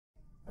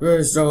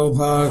Greystone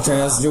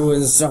Podcast,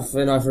 doing stuff,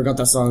 and I forgot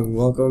the song.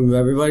 Welcome,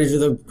 everybody, to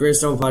the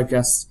Greystone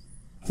Podcast.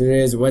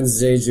 Today is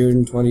Wednesday,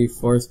 June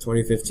 24th,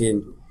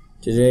 2015.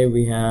 Today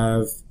we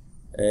have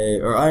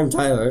I'm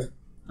Tyler.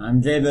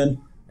 I'm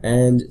Jabin.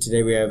 And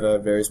today we have a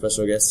very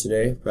special guest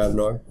today,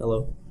 Ravnor.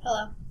 Hello.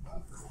 Hello.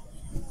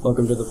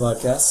 Welcome to the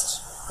podcast.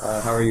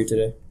 How are you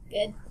today?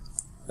 Good.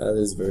 That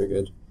is very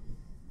good.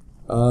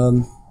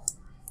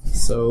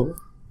 So,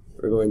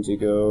 we're going to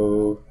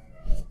go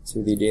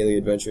to the Daily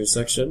Adventures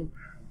section.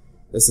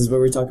 This is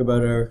where we talk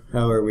about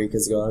how our week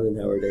has gone and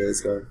how our day has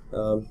gone.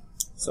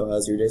 So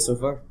how's your day so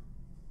far?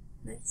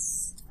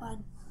 Nice.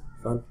 Fun.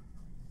 Fun?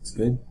 It's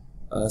good.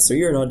 So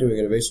you're not doing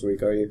Innovation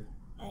Week, are you?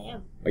 I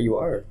am. Oh, you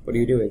are? What are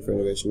you doing for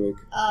Innovation Week?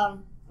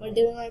 We're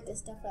doing like the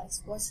stuff like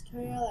sports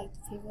tutorial, like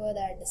the people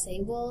that are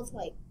disabled,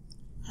 like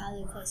how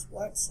they play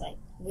sports, like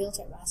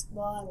wheelchair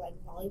basketball, like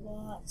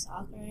volleyball, and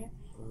soccer,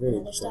 and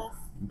other stuff.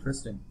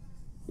 Interesting.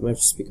 You might have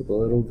to speak up a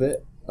little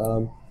bit.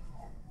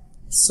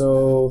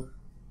 So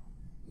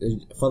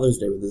Father's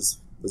Day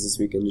was this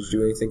weekend. Did you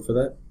do anything for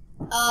that?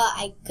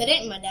 I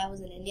couldn't. My dad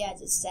was in India. I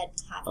just said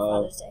Happy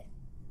Father's Day.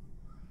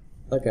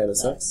 That kind of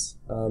sucks.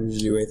 Did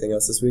you do anything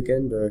else this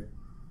weekend, or?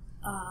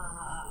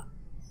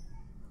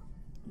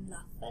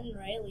 Nothing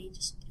really.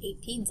 Just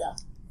ate pizza.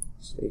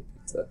 Just ate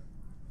pizza.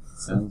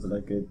 Sounds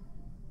like it.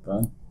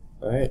 Fun.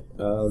 Alright,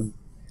 do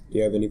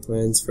you have any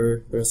plans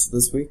for the rest of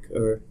this week,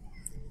 or?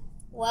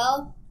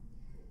 Well,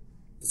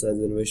 besides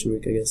Innovation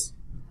Week, I guess.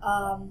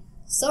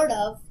 Sort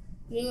of.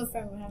 Me and my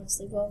friend were having a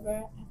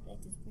sleepover after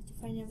like this birthday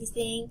party and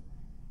everything,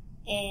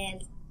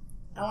 and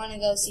I want to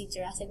go see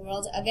Jurassic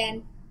World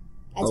again.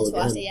 I just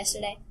watched it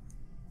yesterday.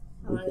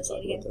 I want to see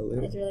it again.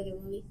 It's a really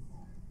good movie.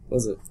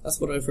 Was it? That's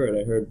what I've heard.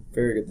 I heard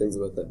very good things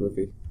about that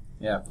movie.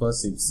 Yeah,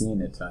 plus you've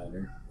seen it,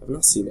 Tyler. I've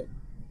not seen it.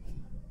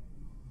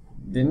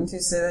 Didn't you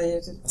say that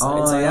you did?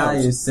 Inside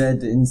Out. You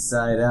said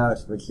Inside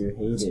Out, but you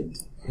hated.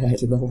 I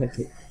did not like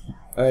it.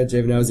 Alright,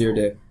 Javen, how was your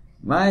day?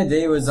 My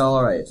day was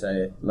alright.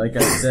 Like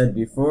I said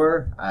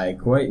before, I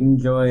quite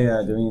enjoy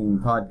doing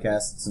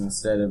podcasts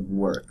instead of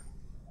work.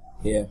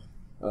 Yeah.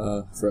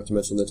 Forgot to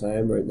mention the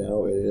time. Right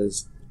now it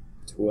is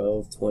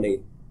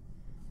 12:20.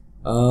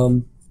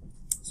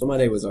 So my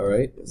day was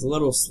alright. It was a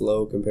little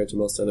slow compared to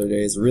most other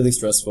days. Really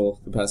stressful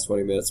the past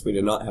 20 minutes. We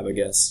did not have a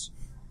guest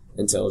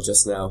until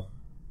just now.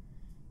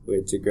 We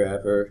had to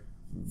grab her.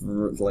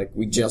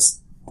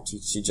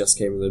 She just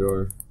came in the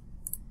door.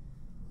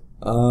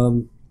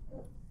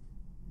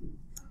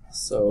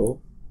 So,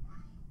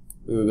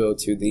 we will go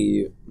to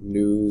the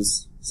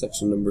news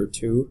section number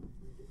 2.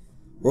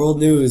 World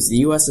news. The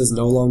U.S. is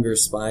no longer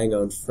spying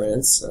on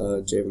France.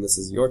 Javen, this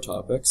is your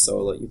topic, so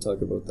I'll let you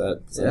talk about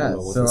that. Yeah,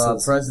 so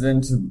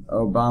President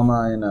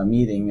Obama in a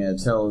meeting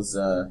tells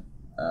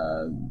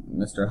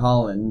Mr.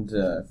 Holland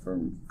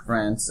from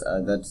France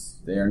that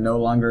they are no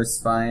longer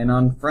spying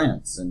on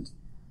France. And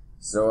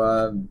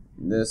so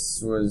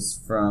this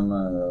was from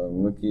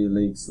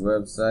WikiLeaks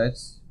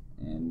website,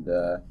 and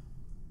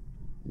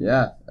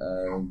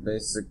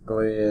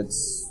basically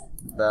it's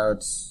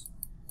about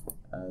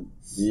the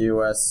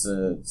U.S.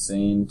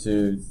 saying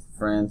to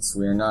France,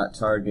 we are not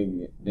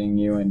targeting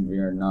you and we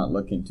are not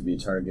looking to be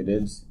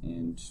targeted,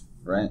 and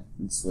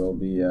France will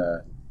be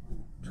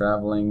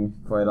traveling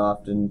quite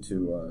often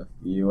to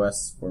the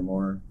U.S. for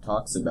more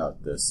talks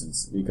about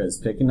this, because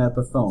picking up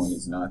a phone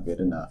is not good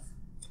enough.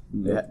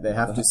 They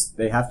have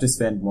to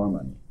spend more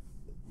money,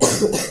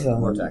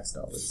 more tax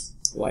dollars.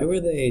 Why were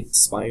they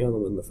spying on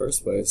them in the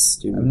first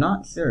place? I'm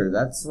not sure.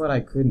 That's what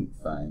I couldn't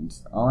find.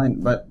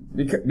 But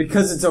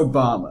because it's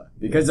Obama.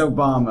 Because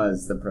Obama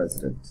is the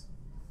president.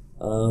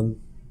 Do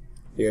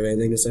you have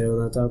anything to say on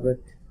that topic,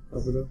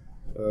 Alberto?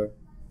 Or?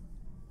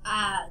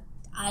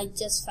 I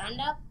just found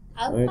out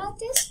about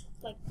this.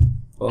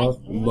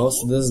 Well,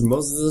 most of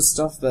the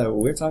stuff that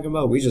we're talking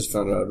about, we just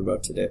found out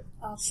about today.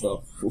 Okay.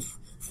 So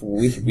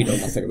we know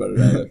nothing about it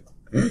either.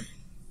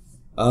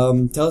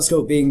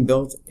 Telescope being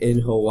built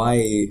in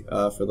Hawaii.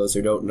 For those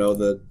who don't know,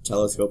 the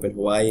telescope in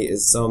Hawaii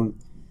is some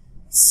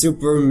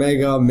super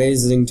mega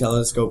amazing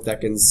telescope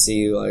that can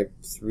see like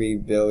 3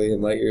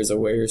 billion light years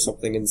away or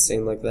something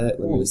insane like that.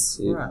 Let me just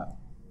see. Crap.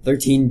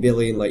 13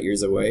 billion light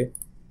years away.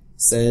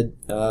 Said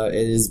it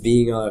is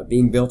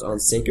being built on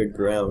sacred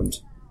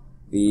ground.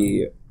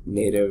 The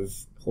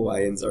native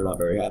Hawaiians are not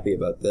very happy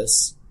about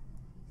this.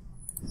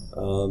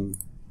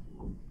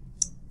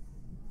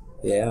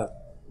 Yeah,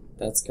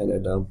 that's kind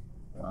of dumb.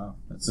 Wow,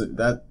 that's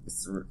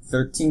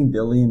 13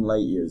 billion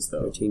light years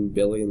though. 13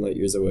 billion light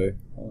years away.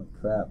 Holy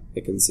crap!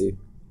 It can see.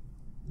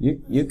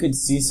 You could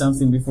see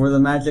something before the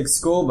magic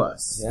school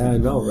bus. Yeah, I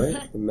know,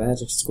 right? The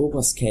magic school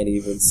bus can't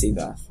even see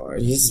that far.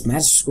 This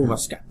magic school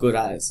bus got good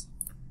eyes.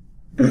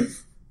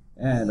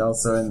 And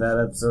also in that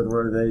episode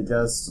where they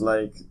just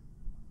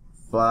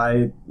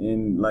fly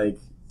in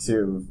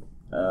to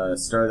a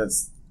star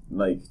that's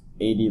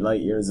 80 light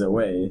years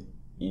away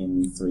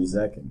in 3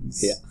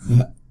 seconds. Yeah.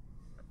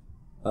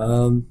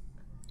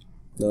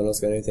 No one else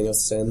got anything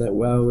else to say on that?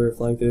 Wow, we're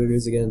flying through the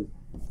news again.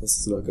 This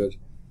is not good.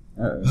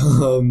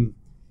 Uh-oh.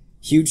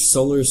 Huge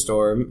solar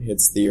storm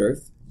hits the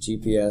Earth.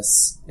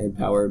 GPS and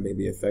power may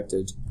be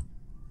affected.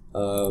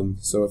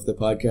 So if the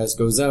podcast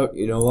goes out,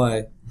 you know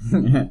why.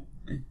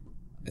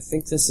 I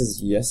think this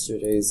is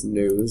yesterday's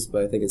news,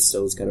 but I think it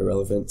still is kind of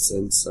relevant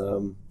since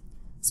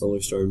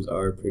solar storms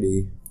are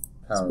pretty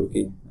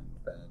spooky. And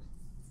bad.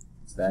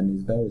 It's bad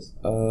news bears.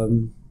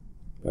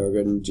 Power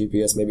grid and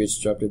GPS may be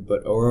disrupted,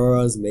 but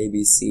auroras may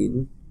be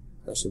seen.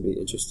 That should be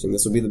interesting.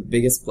 This will be the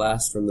biggest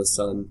blast from the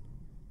sun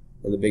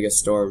and the biggest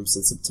storm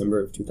since September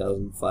of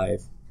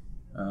 2005.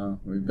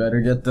 We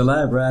better get the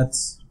lab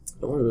rats.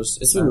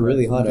 It's been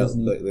really hot out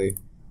lately.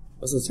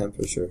 What's the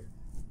temperature?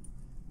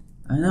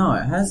 I know,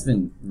 it has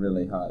been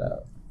really hot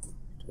out.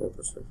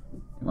 Temperature.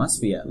 It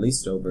must be at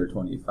least over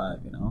 25,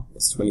 you know?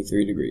 It's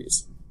 23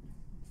 degrees.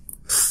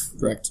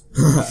 Correct.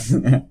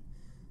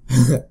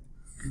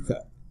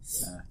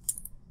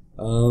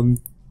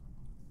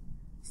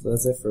 So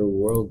that's it for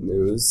world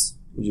news.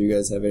 Did you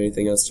guys have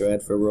anything else to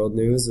add for world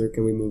news, or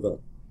can we move on?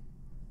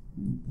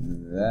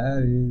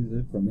 That is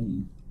it for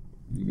me.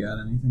 You got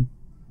anything?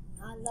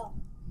 Not at all.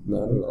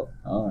 Not at all.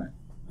 Alright.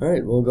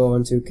 Alright, we'll go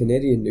on to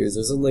Canadian news.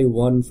 There's only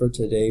one for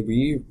today.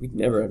 We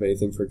never have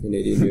anything for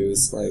Canadian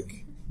news.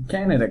 Like,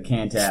 Canada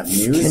can't have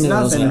news. Canada Nothing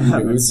doesn't have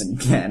happens news. in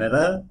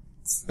Canada.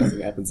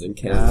 nothing happens in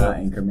Canada.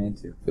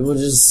 Anchorman too. People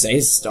just say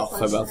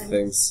stuff about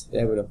things.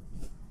 Yeah, we know.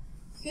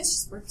 You guys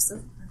just work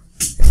so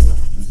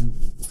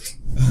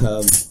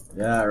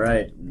Yeah,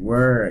 right.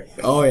 Work.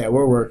 Oh yeah,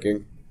 we're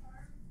working.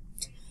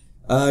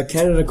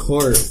 Canada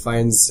court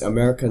finds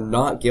America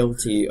not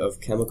guilty of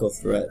chemical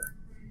threat.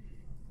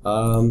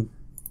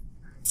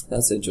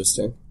 That's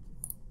interesting.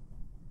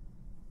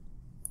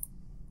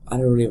 I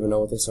don't even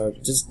know what this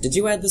article... Did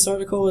you add this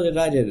article, or did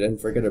I did it and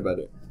forget about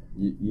it?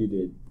 You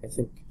did. I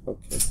think.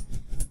 Okay.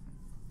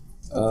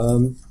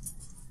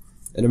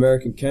 An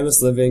American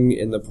chemist living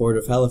in the port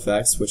of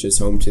Halifax, which is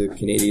home to the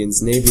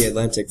Canadians' Navy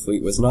Atlantic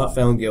Fleet, was not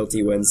found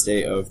guilty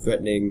Wednesday of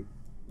threatening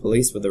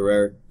police with a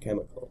rare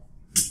chemical.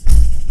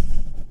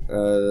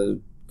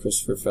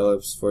 Christopher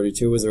Phillips,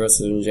 42, was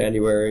arrested in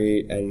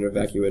January at an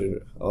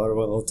evacuated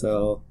Ottawa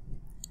hotel.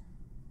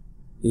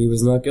 He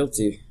was not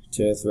guilty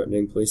to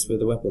threatening police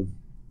with a weapon.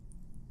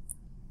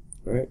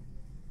 Alright.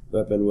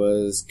 Weapon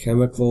was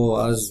chemical,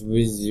 it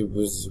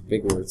was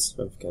big words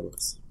of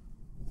chemicals.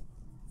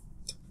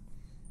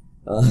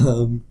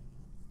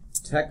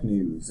 Tech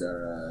news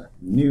are a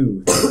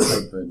new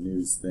type of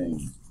news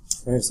thing.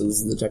 Alright, so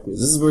this is the tech news.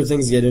 This is where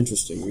things get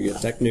interesting. We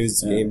get tech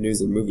news, game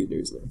news, and movie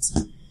news next.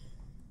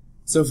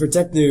 So for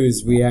tech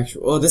news,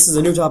 this is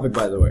a new topic,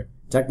 by the way.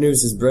 Tech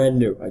news is brand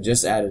new. I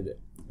just added it.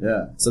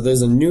 Yeah. So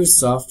there's a new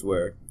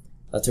software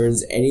that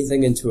turns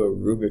anything into a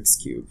Rubik's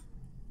Cube.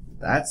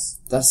 That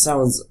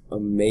sounds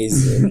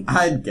amazing.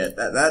 I'd get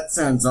that. That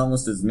sounds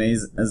almost as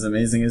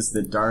amazing as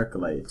the dark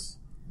light.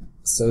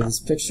 So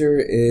this picture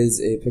is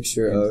a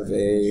picture of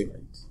a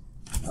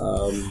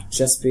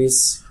chess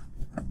piece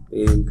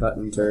being cut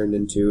and turned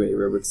into a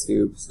Rubik's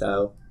Cube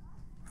style.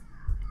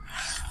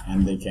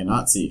 And they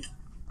cannot see.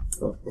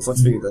 Oh, well, let's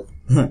speak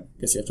then.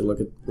 Guess you have to look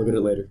at it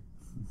later.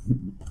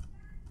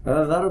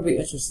 That'll be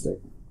interesting.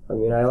 I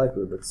mean, I like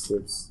Rubik's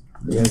Cubes.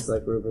 You guys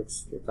like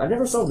Rubik's Cube? I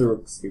never solved the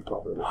Rubik's Cube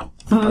properly.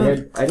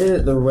 I did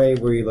it the way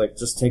where you,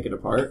 just take it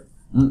apart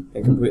and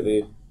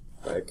completely,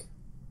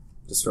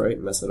 destroy it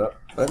and mess it up.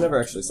 But I've never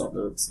actually solved the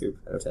Rubik's Cube.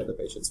 I don't have the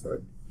patience for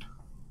it.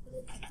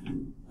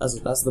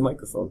 That's the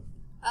microphone.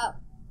 Oh.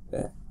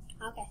 Yeah.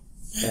 Okay.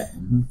 Yeah.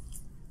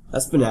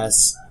 That's been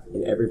asked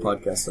in every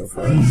podcast so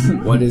far.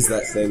 What is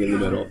that thing in the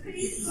middle?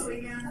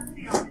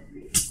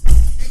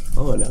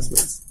 Oh,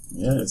 announcements.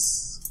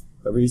 Yes.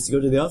 Whoever used to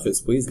go to the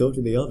office, please go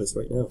to the office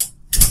right now.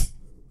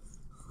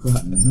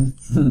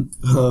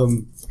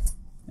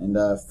 And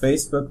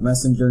Facebook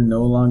Messenger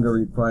no longer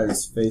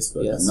requires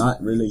Facebook. Yes. I'm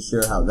not really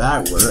sure how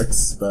that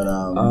works, but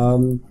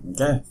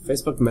okay.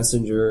 Facebook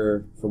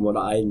Messenger, from what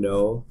I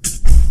know,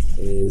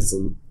 is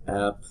an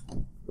app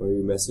where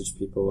you message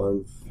people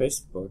on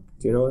Facebook.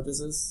 Do you know what this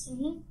is?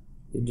 Mm-hmm.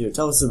 You do.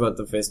 Tell us about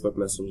the Facebook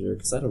Messenger,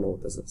 because I don't know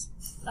what this is.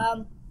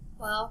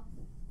 Well,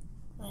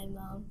 my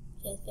mom,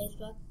 she has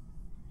Facebook,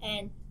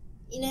 and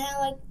you know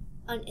how,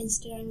 on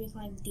Instagram you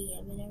can,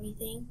 DM and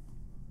everything?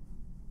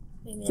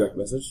 Maybe Direct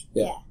not. message?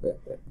 Yeah.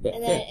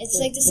 And then it's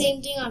the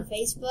same thing on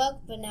Facebook,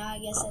 but now I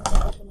guess that they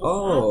opened it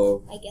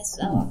up. I guess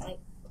so.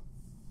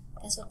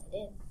 That's what they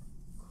did.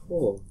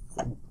 Cool.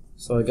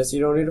 So I guess you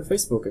don't need a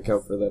Facebook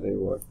account for that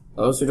anymore.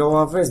 Unless you don't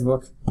want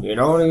Facebook, you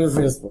don't need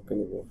Facebook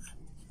anymore.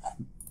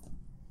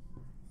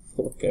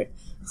 Okay.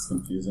 It's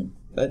confusing.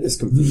 That is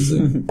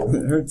confusing.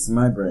 It hurts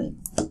my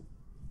brain.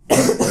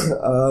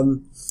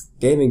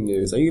 Gaming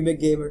news. Are you a big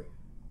gamer?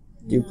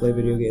 Do you play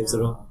video games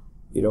at all?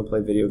 You don't play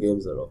video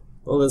games at all.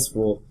 Well, that's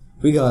cool.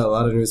 We got a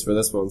lot of news for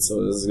this one,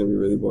 so this is going to be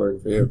really boring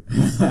for you.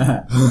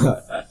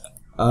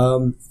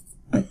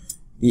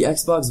 The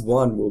Xbox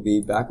One will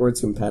be backwards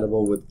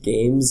compatible with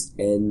games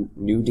and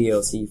new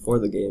DLC for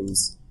the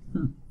games,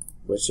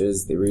 which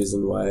is the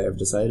reason why I've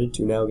decided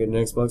to now get an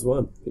Xbox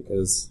One,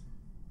 because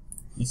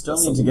you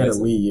still need to get a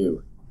Wii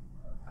U.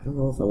 I don't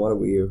know if I want a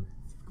Wii U.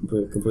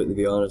 completely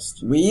be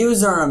honest. Wii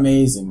U's are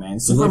amazing, man.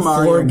 There's Super like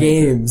Mario 4 Maker.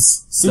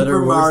 games that Super are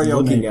worth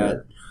Mario looking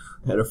Maker.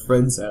 at a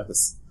friend's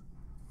house.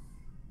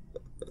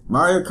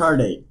 Mario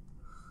Kart 8.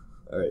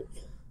 Alright.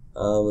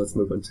 Let's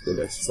move on to the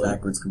next slide.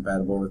 Backwards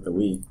compatible with the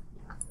Wii.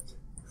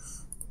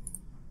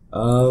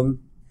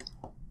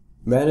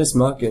 Manus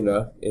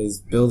Machina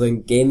is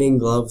building gaming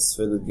gloves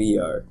for the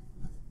VR.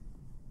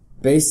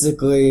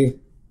 Basically,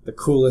 the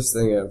coolest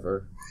thing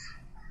ever.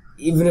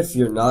 Even if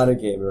you're not a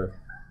gamer,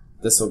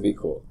 this will be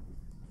cool.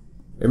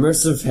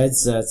 Immersive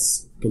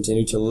headsets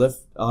continue to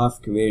lift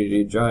off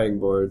community drawing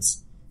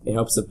boards in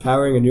hopes of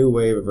powering a new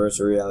wave of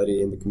virtual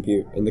reality in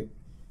the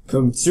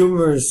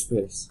consumer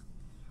space.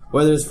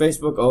 Whether it's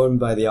Facebook owned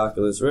by the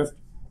Oculus Rift,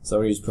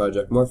 Sony's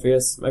Project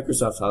Morpheus,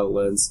 Microsoft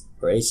HoloLens,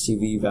 or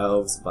HTC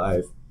Valve's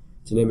Vive,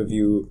 to name a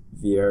few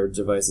VR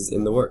devices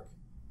in the work.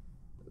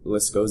 The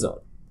list goes on.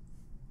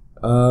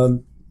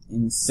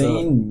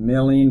 Insane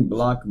million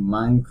block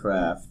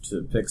Minecraft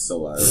to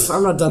pixel art.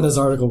 I'm not done this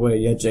article with it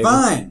yet, Jacob.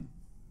 Fine!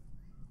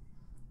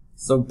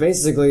 So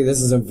basically,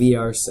 this is a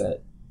VR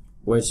set,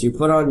 which you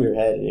put on your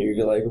head and you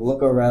can like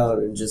look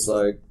around and just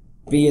like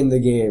be in the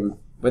game.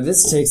 But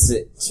this takes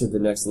it to the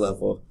next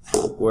level,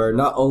 where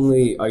not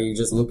only are you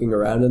just looking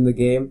around in the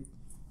game,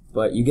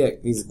 but you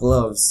get these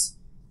gloves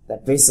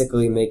that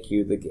basically make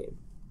you the game,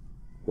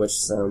 which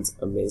sounds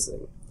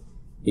amazing.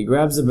 He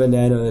grabs a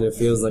banana and it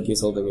feels like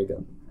he's holding a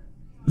gun.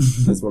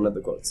 That's one of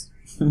the quotes.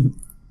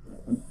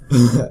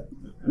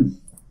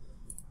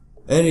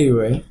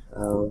 Anyway,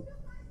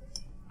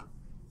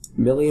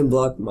 million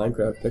block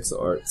Minecraft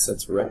pixel art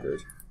sets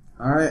record.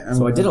 Alright,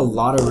 So I did a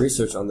lot of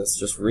research on this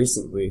just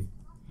recently,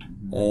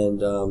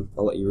 and I'll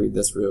let you read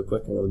this real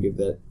quick, and I'll give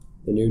the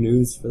new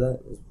news for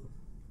that.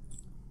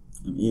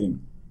 I'm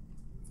eating.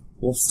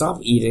 Well, stop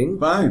eating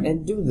Fine.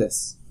 and do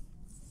this.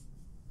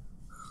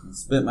 I'll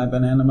spit my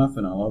banana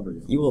muffin all over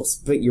you. You will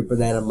spit your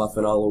banana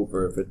muffin all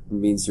over if it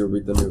means you'll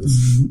read the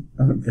news.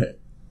 Okay.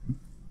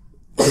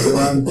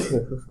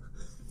 So,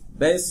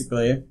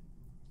 basically,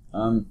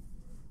 Thorlarian.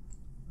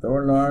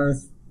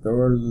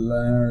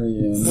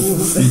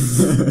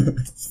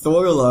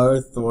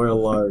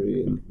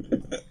 Thorlarian.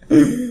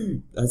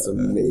 That's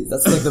amazing.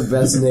 That's like the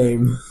best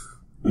name.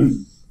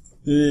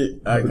 He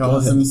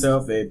calls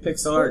himself a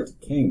pixel art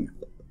king.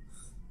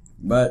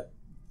 But,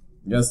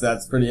 guess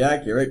that's pretty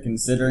accurate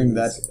considering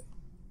that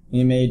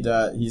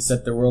he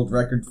set the world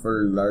record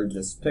for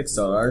largest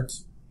pixel art.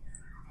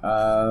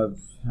 How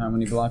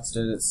many blocks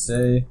did it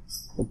say?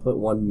 We'll put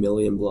 1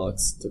 million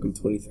blocks. Took him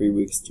 23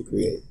 weeks to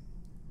create.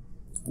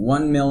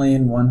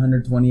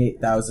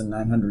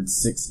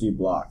 1,128,960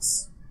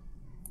 blocks.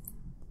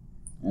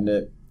 And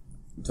it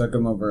took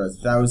him over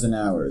 1,000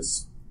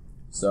 hours.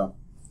 So,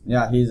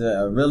 yeah, he's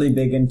really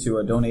big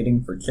into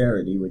donating for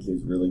charity, which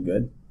is really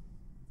good.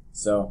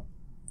 So,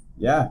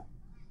 yeah.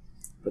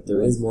 But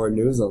there is more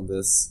news on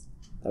this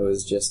that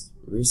was just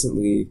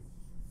recently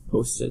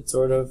posted,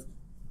 sort of.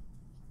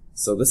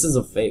 So this is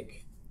a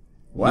fake.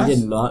 What? He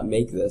did not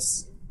make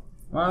this.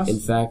 What? In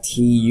fact,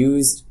 he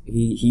used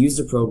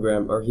a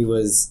program, or he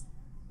was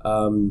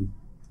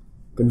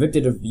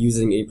convicted of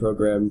using a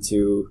program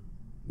to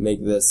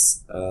make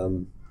this.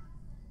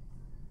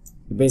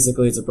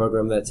 Basically, it's a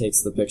program that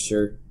takes the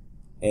picture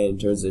and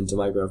turns it into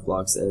Minecraft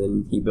blocks, and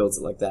then he builds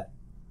it like that.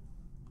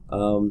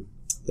 When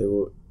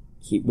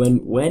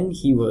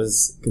he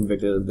was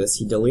convicted of this,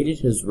 he deleted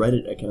his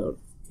Reddit account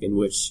in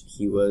which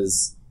he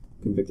was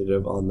convicted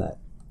of on that.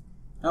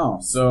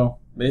 Oh, so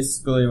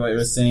basically what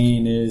you're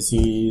saying is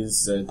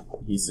he's a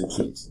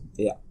cheat.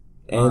 Yeah.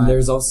 And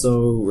there's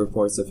also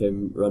reports of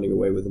him running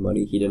away with the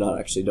money. He did not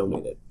actually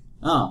donate it.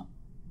 Oh.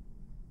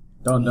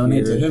 Don't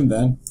donate to him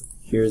then.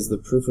 Here's the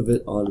proof of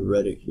it on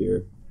Reddit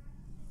here.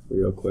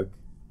 Real quick.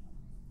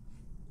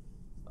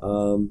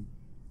 Oh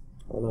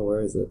no,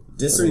 where is it?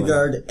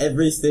 Disregard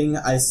everything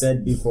I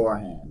said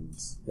beforehand.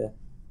 Yeah.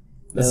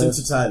 Listen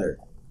to Tyler.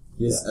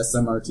 He's Yeah.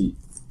 SMRT.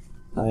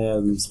 I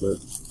am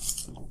smart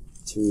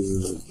to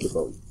the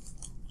bone.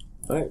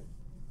 Alright.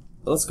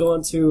 Let's go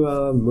on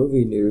to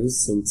movie news,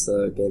 since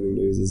gaming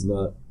news is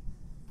not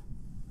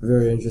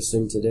very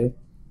interesting today,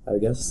 I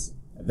guess.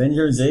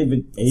 Avengers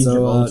Age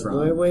of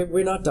Ultron. Wait,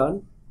 we're not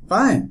done.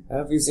 Fine.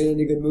 Have you seen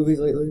any good movies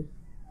lately?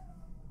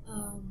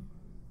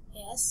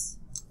 Yes.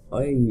 Oh,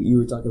 you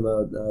were talking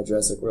about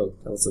Jurassic World.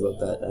 Tell us about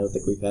that. I don't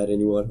think we've had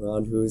anyone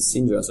on who's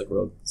seen Jurassic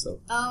World,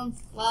 so.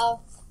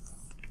 Well,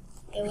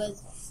 it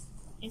was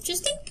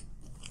interesting.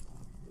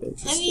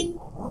 I mean,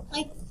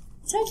 like,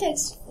 it's hard to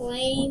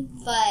explain,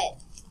 but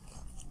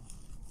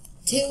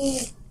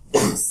two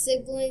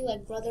siblings,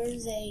 like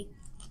brothers, it's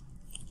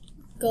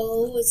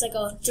like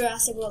a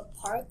Jurassic World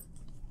park,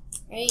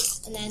 right?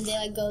 And then they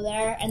like go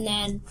there, and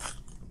then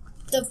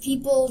the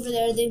people over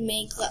there, they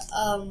make a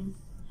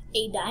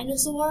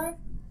dinosaur.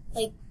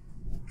 Like,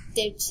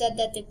 they said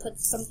that they put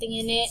something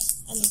in it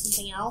and then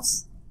something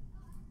else,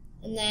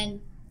 and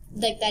then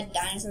like that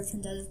dinosaur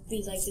turns out to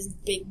be like this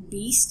big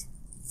beast,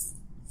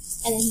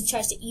 and then he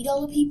tries to eat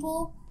all the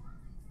people.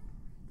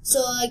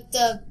 So, like,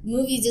 the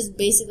movie's just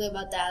basically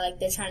about that. Like,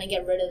 they're trying to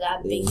get rid of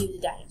that big,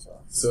 huge dinosaur.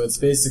 So it's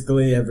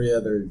basically every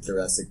other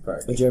Jurassic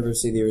Park. Did you ever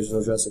see the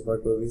original Jurassic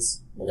Park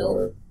movies? No.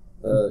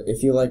 Or,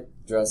 if you like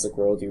Jurassic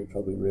World, you would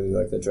probably really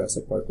like the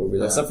Jurassic Park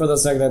movies. Except for the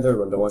second and third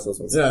one. Don't watch those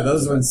ones. Yeah,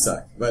 those ones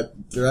suck.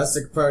 But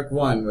Jurassic Park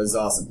 1 was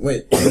awesome.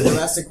 Wait, in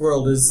Jurassic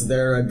World, is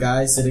there a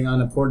guy sitting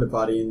on a porta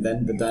potty and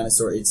then the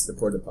dinosaur eats the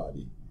porta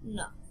potty?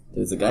 No.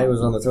 There's a guy who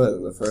was on the toilet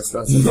in the first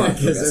Jurassic Park.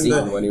 Because in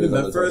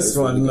the first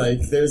one, like,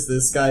 there's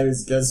this guy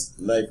who's just,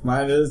 like,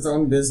 minding his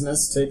own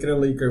business, taking a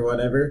leak or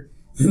whatever,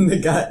 and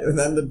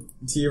then the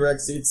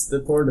T-Rex eats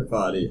the porta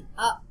potty.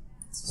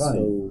 It's funny.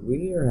 So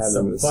we are having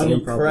Some the funny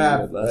same problem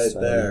crap with last right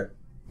time, there.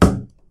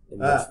 in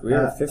which we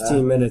are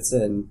 15 minutes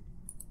in,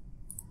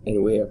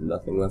 and we have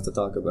nothing left to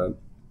talk about.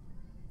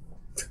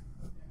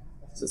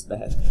 It's just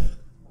bad.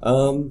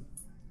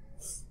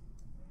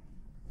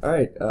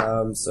 Alright,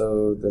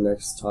 so the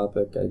next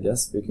topic, I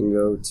guess we can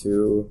go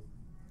to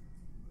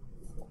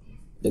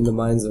In the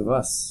Minds of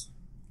Us.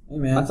 Hey,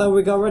 man. I thought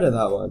we got rid of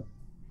that one.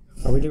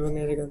 Are we doing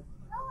it again?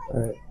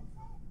 Alright.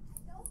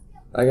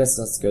 I guess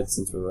that's good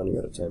since we're running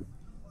out of time.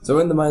 So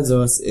In the Minds of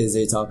Us is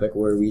a topic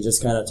where we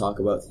just kind of talk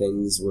about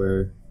things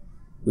where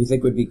we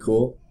think would be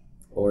cool,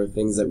 or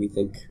things that we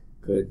think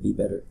could be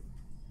better.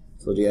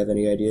 So do you have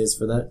any ideas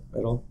for that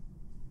at all?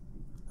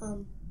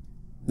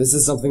 This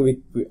is something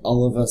we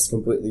all of us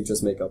completely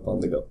just make up on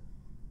the go.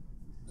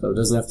 So it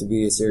doesn't have to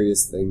be a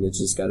serious thing, it's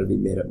just gotta be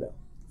made up now.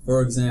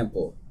 For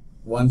example,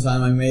 one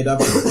time I made up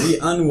the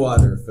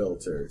unwater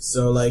filter.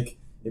 So, like,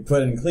 you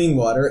put in clean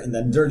water and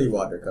then dirty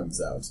water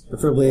comes out.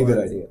 Preferably a good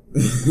idea.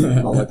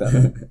 I'll like that.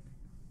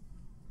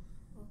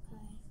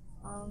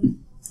 Okay.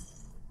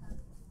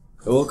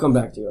 We'll come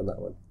back to you on that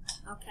one.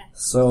 Okay.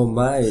 So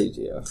my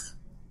idea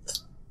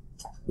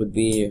would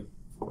be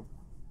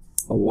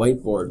a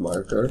whiteboard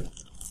marker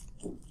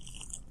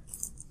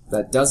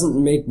that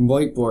doesn't make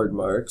whiteboard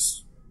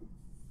marks,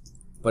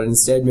 but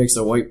instead makes a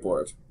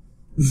whiteboard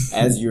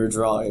as you're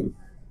drawing.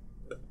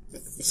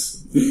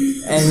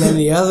 And then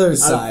the other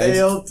side, I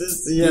failed to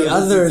see the how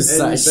other this is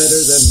any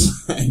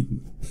side, better than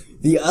mine.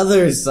 the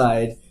other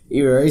side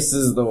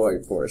erases the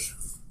whiteboard.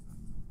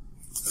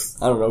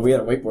 I don't know, we had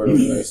a whiteboard over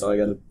there, so I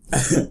gotta,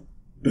 I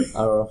don't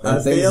know.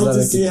 I failed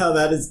to see how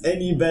that is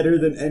any better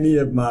than any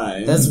of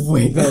mine. That's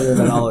way better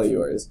than all of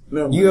yours.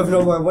 No, you have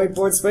no more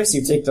whiteboard space,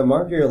 you take the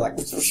marker, you're like,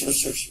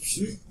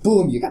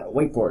 boom, you got a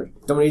whiteboard.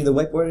 Don't need the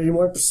whiteboard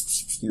anymore,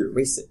 you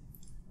erase it.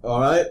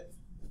 Alright.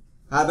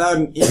 How about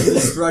an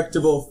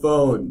indestructible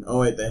phone? Oh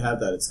wait, they have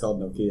that, it's called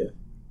Nokia.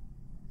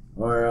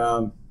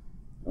 Or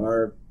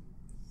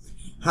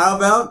how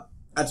about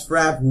a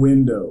trap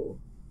window?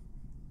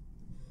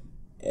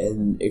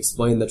 And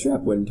explain the trap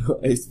window.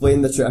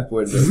 Explain the trap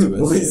window to us.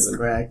 Voice David.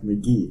 crack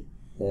McGee.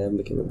 Yeah, I'm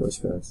the king of voice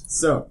cracks.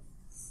 So,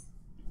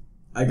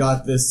 I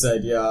got this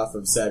idea off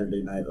of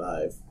Saturday Night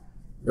Live.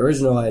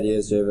 Original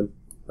ideas, Javen.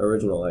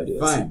 Original ideas.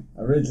 Fine.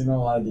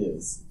 Original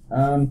ideas.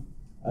 A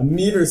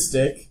meter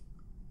stick.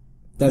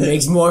 That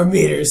makes more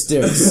meter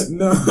sticks.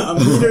 No, a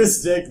meter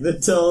stick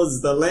that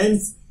tells the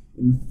length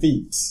in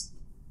feet.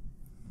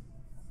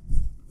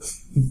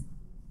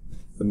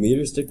 A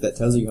meter stick that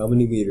tells you how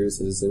many meters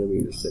is in a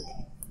meter stick.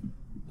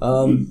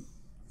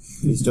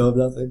 You still have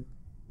nothing?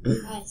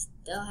 I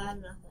still have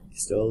nothing.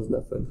 Still has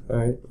nothing.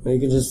 Alright. Well, you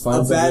can just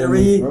find A something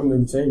battery- in the room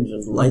and change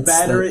it. Lights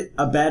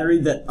A battery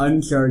that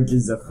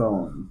uncharges a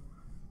phone.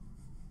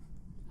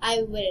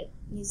 I wouldn't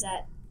use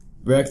that.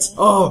 Wrecked.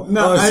 Oh,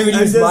 No, she would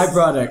I'm use my just-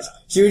 product.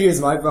 She would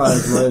use my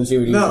product more than she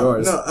would use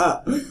yours.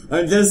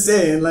 I'm just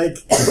saying, like,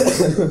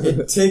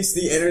 it takes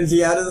the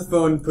energy out of the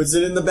phone, puts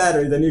it in the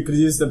battery, then you could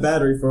use the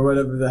battery for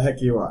whatever the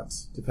heck you want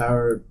to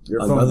power your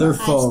phone. Another I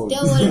phone.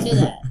 still wouldn't do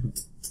that.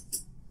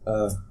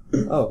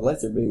 Oh,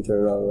 lights are being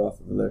turned on and off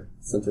over there.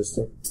 It's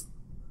interesting.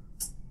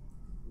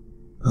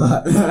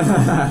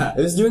 It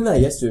was doing that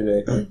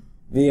yesterday.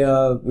 We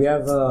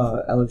have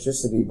a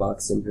electricity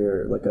box in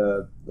here, like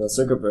a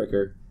circuit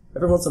breaker.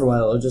 Every once in a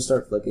while, it'll just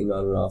start flicking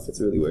on and off. It's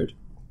really weird.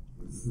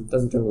 It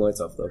doesn't turn the lights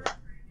off though.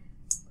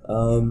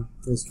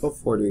 It's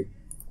 12:40.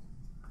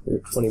 We're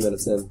 20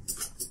 minutes in.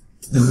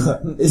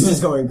 It's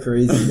just going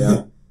crazy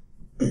now.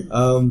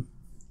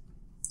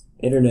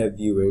 Internet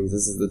viewings.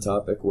 This is the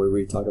topic where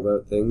we talk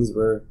about things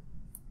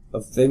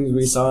things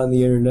we saw on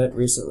the internet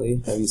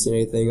recently. Have you seen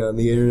anything on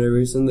the internet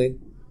recently?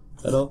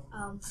 At all?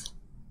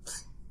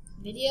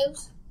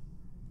 Videos.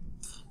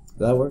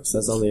 That works.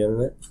 That's on the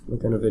internet.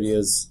 What kind of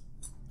videos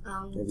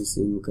Um, have you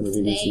seen? What kind of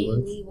videos today you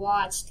watch? we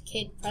watched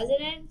Kid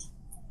President.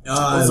 Oh,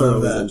 I Those are love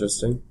always that.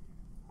 interesting.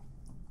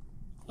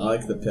 I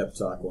like the pep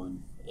talk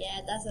one.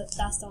 Yeah, that's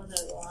the one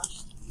that we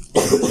watched.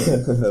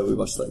 We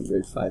watched that in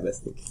grade 5, I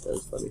think. That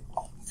was funny.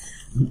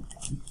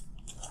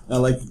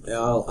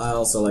 I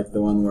also like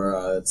the one where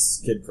it's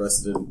Kid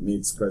President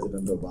meets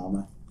President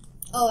Obama.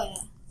 Oh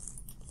yeah.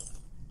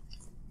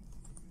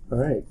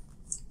 Alright.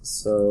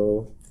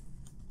 So...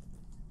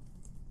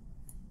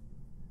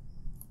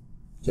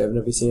 Javin,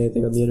 have you seen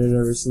anything on the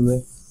internet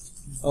recently?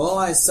 Oh,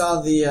 I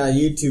saw the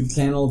YouTube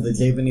channel, the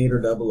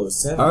Javinator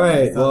 007.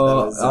 Alright, I thought that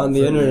well, was, on the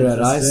pretty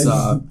internet I interesting.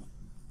 saw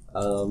I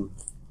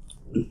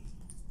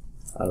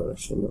don't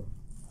actually know.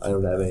 I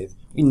don't have anything.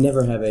 We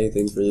never have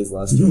anything for these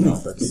last two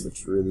topics,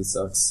 which really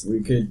sucks.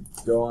 We could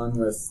go on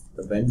with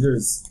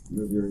Avengers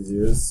movie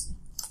reviews.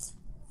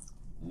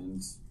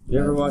 And You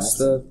ever watch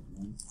the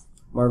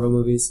Marvel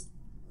movies?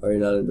 Or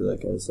you're not into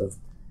that kind of stuff?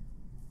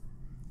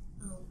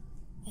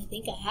 I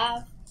think I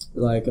have.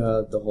 Like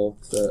the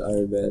Hulk, the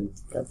Iron Man,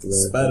 Captain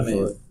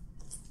America,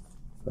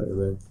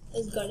 Spider-Man.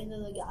 Is Guardians of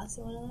the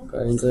Galaxy one of them?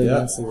 Guardians of the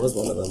Galaxy was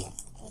one of them.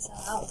 I saw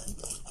that one.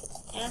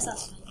 And I saw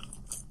Spider-Man.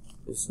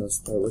 You saw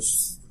Spider, which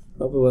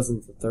probably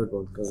wasn't the third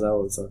one, because that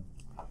one sucked.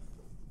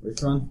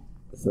 Which one?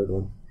 The third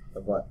one.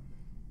 Of what?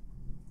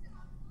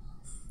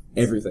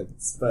 Everything.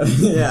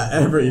 Yeah,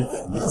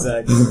 everything.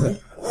 Exactly.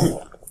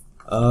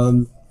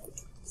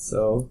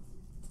 So,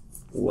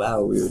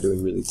 wow, we were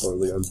doing really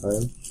poorly on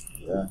time.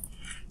 Yeah.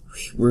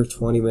 We're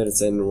 20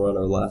 minutes in and we're on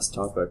our last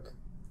topic.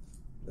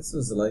 This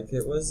was like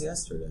it was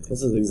yesterday.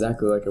 This is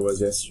exactly like it was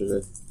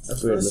yesterday. Our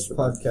first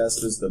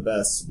podcast was the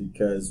best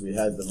because we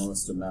had the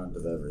most amount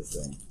of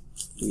everything.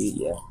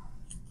 Yeah.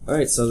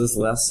 Alright, so this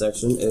last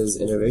section is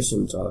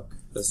innovation talk.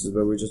 This is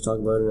where we just talk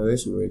about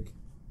Innovation Week.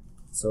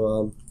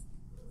 So,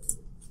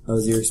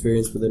 how's your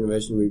experience with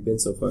Innovation Week been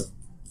so far?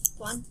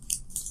 Fun.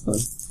 Fun.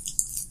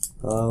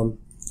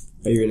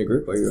 Are you in a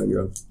group or are you on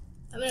your own?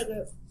 I'm in a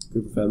group.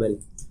 Group of how many?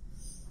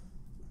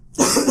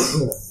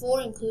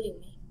 4 including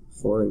me.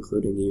 4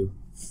 including you.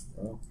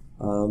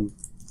 Oh.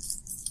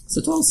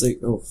 So tell us,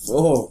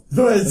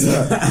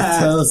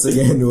 tell us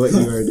again what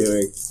you are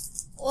doing.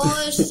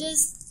 Well, it's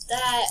just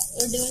that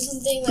we're doing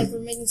something like we're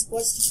making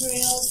sports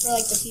tutorials for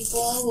like the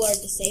people who are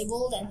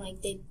disabled and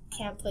like they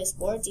can't play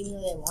sports even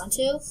though they want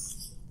to.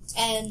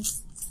 And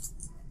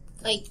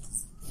like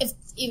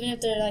even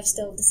if they're like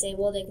still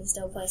disabled, they can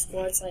still play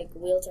sports like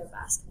wheelchair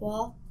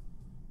basketball.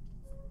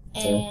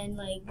 And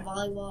like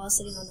volleyball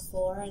sitting on the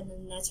floor, and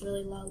then that's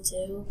really low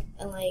too.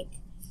 And like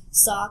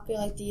soccer,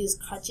 like they use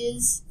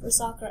crutches for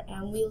soccer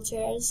and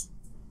wheelchairs.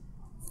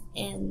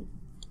 And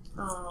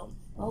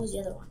what was the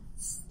other one?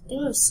 I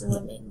think it was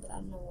swimming, but I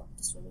don't know what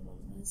the swimming one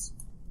was.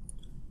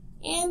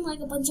 And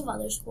like a bunch of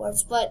other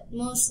sports, but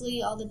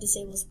mostly all the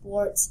disabled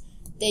sports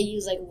they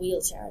use like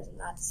wheelchairs, and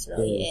that's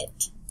really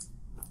it.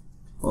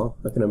 Well,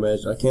 I can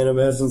imagine. I can't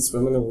imagine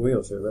swimming in a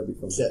wheelchair. That'd be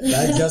fun.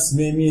 That just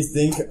made me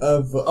think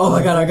of... Oh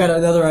my god, I got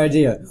another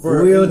idea.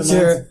 For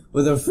Wheelchair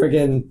with a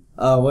friggin',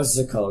 what's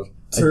it called?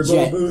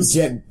 Turbo boost?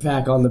 Jet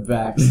pack on the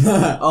back.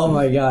 Oh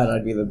my god,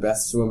 I'd be the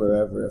best swimmer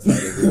ever if I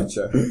had a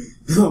wheelchair.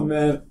 Oh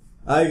man,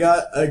 I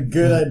got a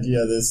good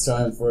idea this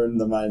time for in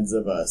the minds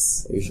of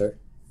us. Are you sure?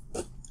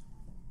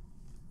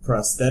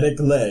 Prosthetic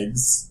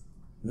legs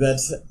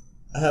that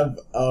have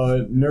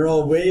a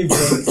neural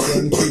wavelength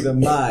into the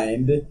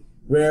mind,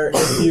 where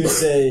if you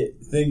say,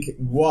 think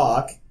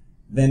walk,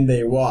 then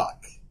they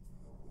walk.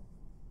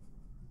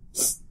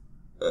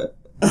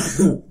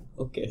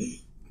 Okay.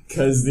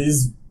 Because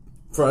these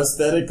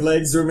prosthetic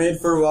legs were made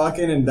for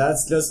walking, and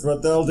that's just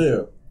what they'll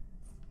do.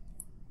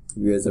 Have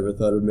you guys ever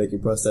thought of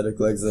making prosthetic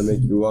legs that make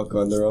you walk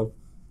on their own?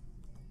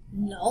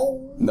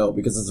 No. No,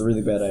 because it's a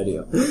really bad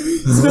idea.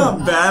 It's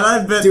not bad,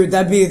 I bet. Dude,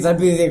 that'd be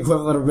the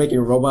equivalent of making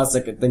robots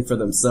that could think for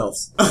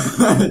themselves.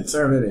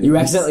 Terminator. You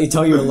accidentally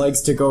tell your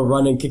legs to go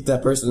run and kick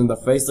that person in the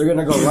face, they're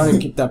gonna go run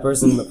and kick that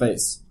person in the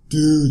face.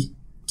 Dude,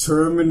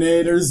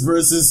 Terminators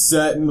versus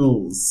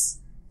Sentinels.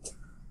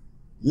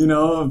 You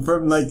know,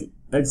 from like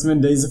X-Men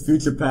Days of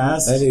Future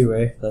Past.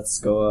 Anyway, let's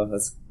go,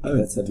 let's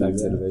head back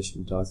to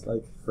innovation talk.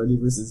 Like Freddy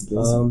versus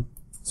Jason.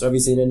 So have you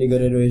seen any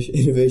good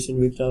innovation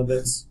week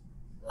topics?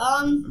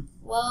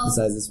 Well...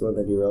 Besides this one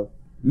that you wrote?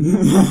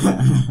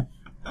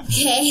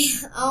 Okay,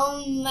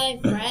 my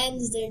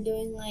friends, they're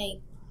doing,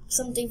 like,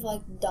 something for,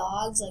 like,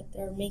 dogs, like,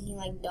 they're making,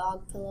 like,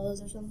 dog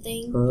pillows or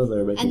something. Oh,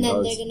 they're making And then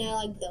dogs. they're gonna,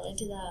 like, go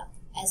into the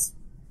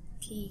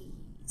SP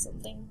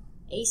something.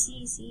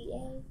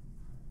 ACCA?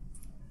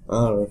 I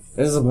don't know.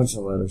 There's a bunch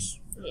of letters.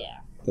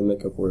 Yeah. They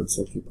make up words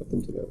if you put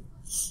them together.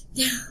 Is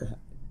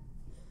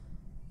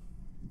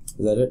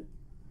that it?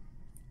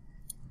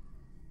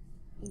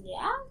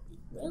 Yeah?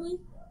 Really?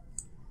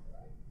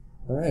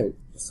 Alright,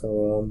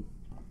 so,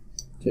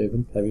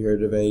 Javen, have you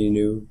heard of any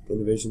new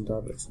innovation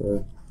topics?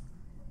 Or?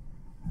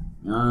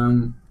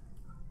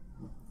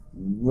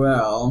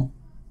 Well,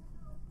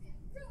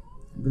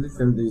 I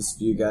believe these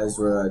few guys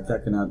were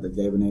checking out the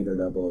Gabinator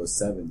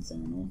 007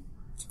 channel.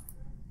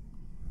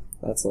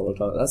 That's not a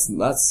topic. That's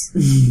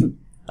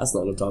that's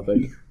not a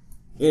topic.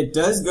 It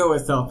does go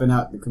with helping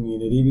out the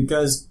community,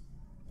 because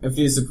if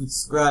you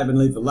subscribe and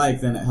leave a like,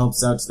 then it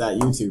helps out that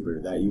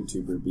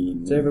YouTuber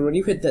being... Javen, when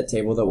you hit that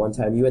table that one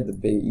time, you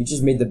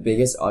just made the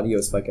biggest audio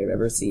spike I've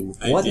ever seen.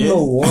 What in did?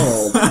 the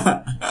world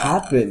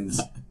happened?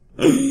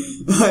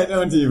 I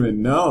don't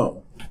even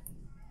know.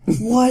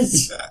 What?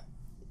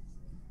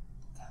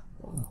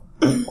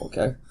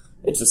 Okay.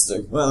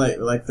 Interesting. Well,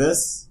 like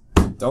this?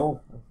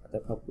 Don't.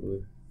 That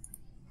probably...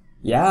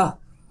 Yeah.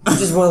 It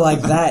just went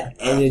like that,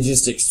 and it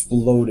just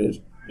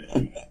exploded.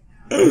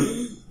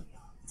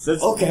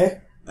 So Okay.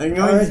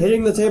 Alright,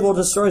 hitting the table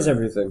destroys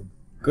everything.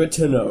 Good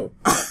to know.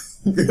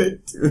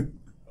 Good.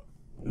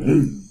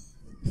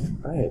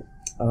 Alright.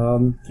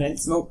 Can't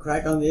smoke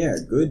crack on the air.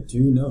 Good to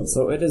know.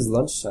 So it is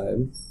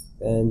lunchtime,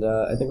 and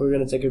I think we're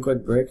gonna take a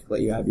quick break,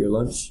 let you have your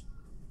lunch.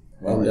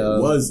 Well, And, it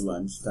was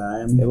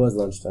lunchtime. It was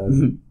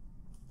lunchtime.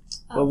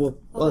 Oh,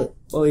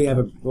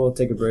 We'll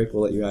take a break,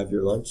 we'll let you have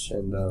your lunch,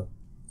 and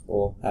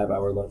we'll have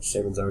our lunch.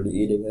 Shaven's already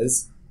eating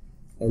his.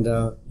 And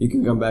you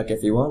can come back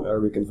if you want, or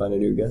we can find a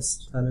new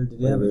guest. Tyler, did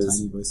you have a Whatever is-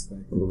 tiny voice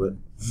crack? A little bit.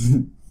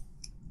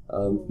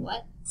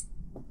 What?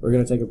 We're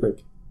gonna take a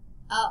break.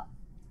 Oh.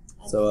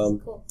 So,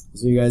 Cool.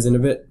 see you guys in a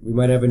bit. We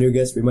might have a new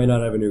guest, we might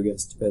not have a new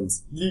guest.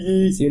 Depends.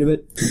 See you in a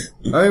bit.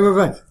 Alright, we're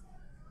back.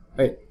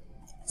 Alright.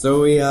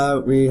 So we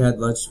had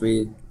lunch,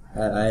 I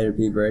had a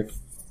pee break.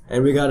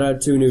 And we got our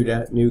two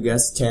new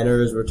guests.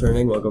 Tanner is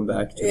returning. Welcome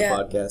back to the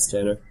podcast,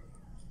 Tanner.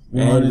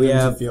 And we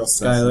have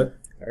Skylar.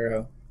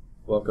 Hello.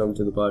 Welcome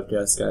to the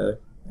podcast, Skylar.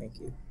 Thank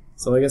you.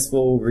 So I guess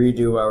we'll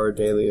redo our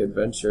daily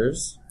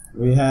adventures.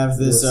 We have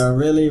this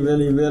really,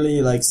 really,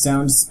 really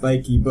sound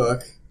spiky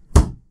book.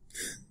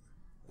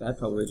 That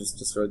probably just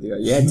destroyed the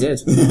audio. Yeah, it did.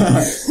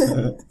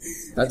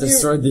 That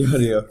destroyed the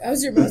audio.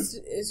 Is your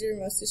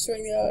mouse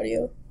destroying the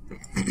audio?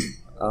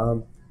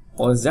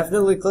 Well, it's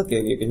definitely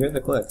clicking. You can hear the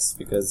clicks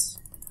because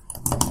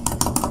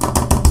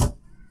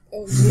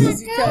Oh,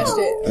 jeez, you crashed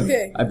it.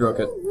 Okay. I broke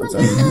it. I'm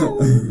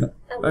sorry.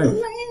 Alright.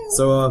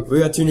 So, we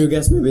got two new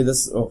guests. Maybe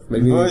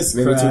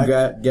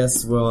two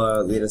guests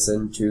will lead us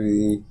into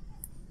the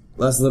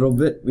last little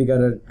bit. We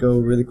gotta go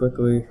really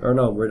quickly. Or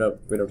no, we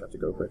don't have to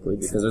go quickly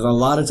because there's a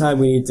lot of time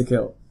we need to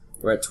kill.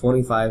 We're at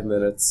 25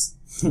 minutes,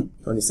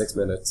 26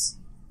 minutes,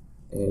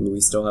 and we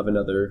still have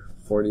another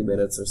 40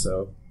 minutes or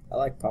so I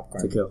like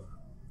popcorn. to kill.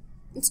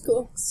 It's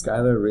cool.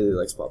 Skylar really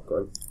likes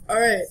popcorn.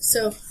 Alright,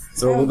 so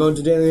We'll go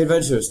into daily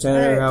adventures.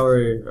 Tanner,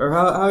 Alright.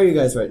 how are you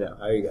guys right now?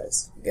 How are you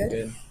guys?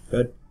 good.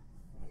 Good?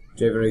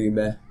 Javen, are you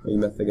meth? Are you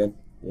meth again?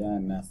 Yeah,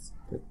 I'm meth.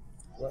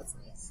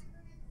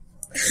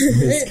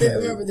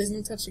 Remember, there's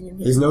no touching in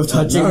here. There's no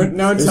touching.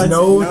 No There's touching.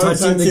 no No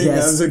touching the touching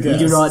guests. of the We do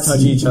guests. not touch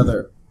each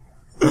other.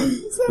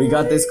 We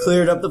got this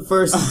cleared up the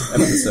first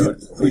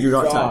episode. We do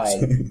not touch.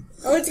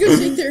 I went to go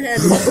shake their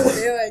hand. And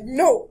they're like,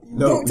 no,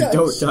 No, don't touch.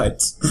 don't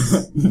touch.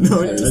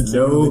 No There's touching.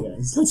 no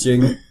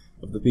touching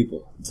of the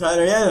people.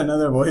 Tyler, you had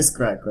another voice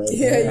crack, right?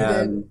 Yeah,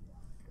 you did.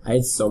 I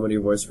had so many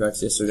voice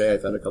cracks yesterday.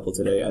 I've had a couple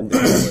today. I'm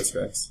doing voice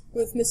cracks.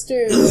 With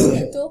Mr.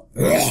 Mental.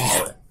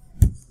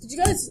 Did you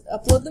guys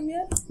upload them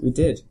yet? We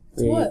did.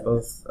 We What?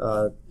 both.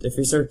 If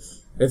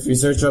you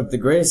search up the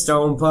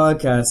Greystone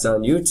podcast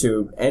on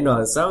YouTube and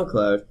on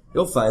SoundCloud,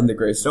 you'll find the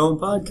Greystone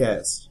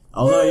podcast.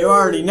 Although you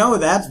already know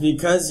that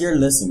because you're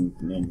listening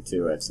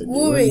to it. So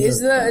Wait, is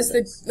the,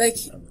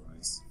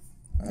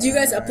 do you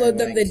guys upload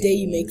them the day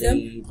you make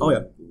them? Oh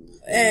yeah.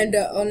 And,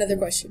 another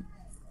question.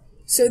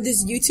 So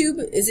this YouTube,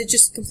 is it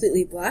just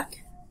completely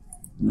black?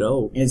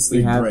 No, It's we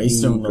the have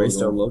Greystone the logo.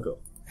 Greystone logo,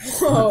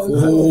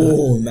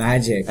 Oh,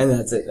 magic. and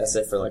that's it. That's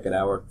it for like an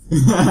hour.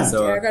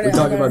 So Okay, I gotta- we I talked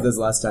gotta- about this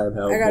last time.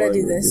 How I gotta boring do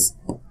it would this.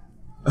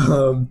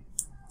 be.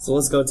 So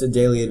let's go to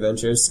daily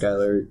adventures.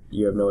 Skylar,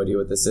 you have no idea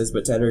what this is,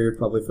 but Tanner, you're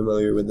probably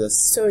familiar with this.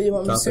 So you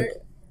want me to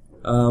Topic.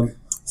 start?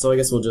 So I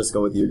guess we'll just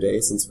go with your day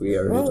since we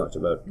already Well, talked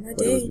about my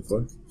what it was day-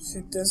 before.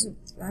 It doesn't,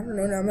 I don't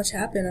know, not much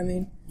happened. I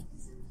mean,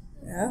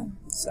 yeah.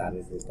 Sat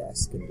at his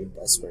desk and did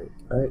desk work.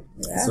 Alright.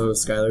 Yeah. So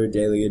Skylar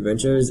Daily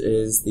Adventures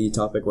is the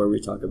topic where we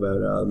talk about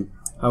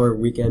how our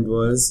weekend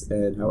was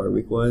and how our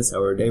week was, how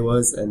our day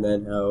was, and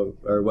then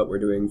what we're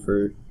doing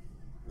for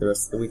the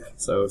rest of the week.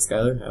 So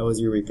Skylar, how was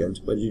your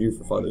weekend? What did you do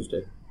for Father's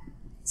Day?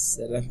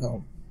 Sit at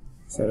home.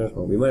 Sat at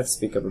home. We might have to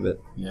speak up a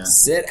bit. Yeah.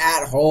 Sit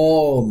at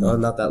home. No,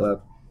 not that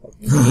loud.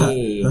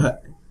 Hey.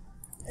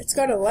 It's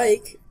got a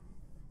like.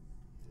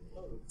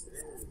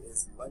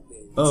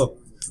 Oh,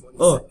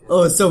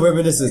 it's so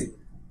reminiscent.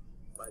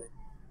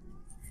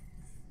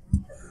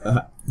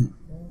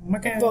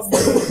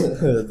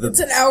 It's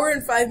an hour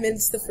and 5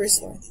 minutes, the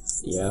first one.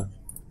 Yeah,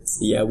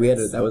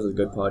 that was a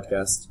good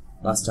podcast.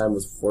 Last time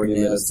was 40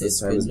 Nails minutes.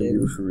 This time is going to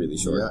be really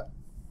short. Yeah.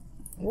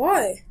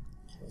 Why?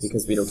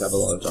 Because we don't have a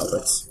lot of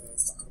topics.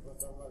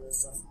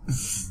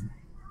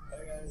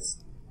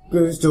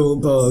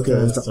 Greystone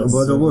podcast, talking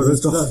about the word of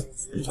stuff.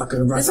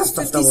 Talking about This is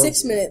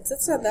 56 minutes.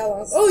 That's not that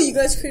long. Oh, you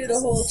guys created a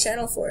whole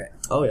channel for it.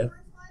 Oh yeah. Yeah,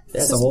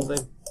 it's the whole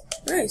thing.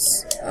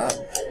 Nice.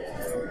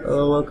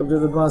 Hello, welcome to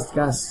the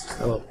podcast.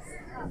 Hello.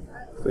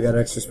 We got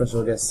extra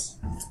special guests.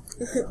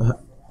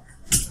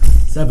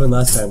 This happened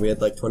last time. We had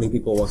like 20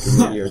 people walking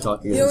in here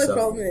talking The and only stuff.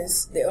 problem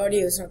is the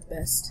audio is not the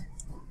best.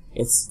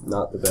 It's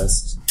not the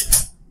best.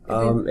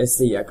 It's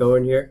the echo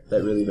in here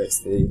that really makes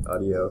the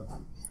audio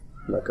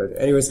not good.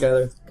 Anyway,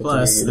 Skylar.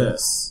 Plus continue your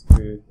this.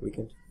 your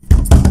weekend.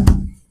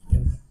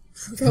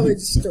 Probably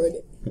destroyed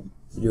it. Did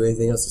you do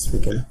anything else this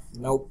weekend?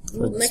 Nope.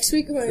 Well, next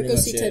week I'm gonna Pretty go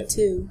much see it. Ted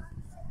 2.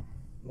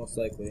 Most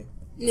likely.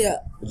 Yeah.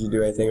 Did you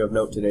do anything of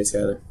note today,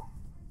 Skylar?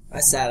 I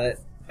sat at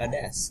a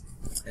desk.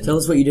 And Tell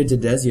us what you did to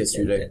Des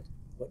yesterday.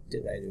 What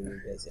did I do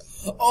with this?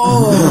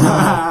 Oh!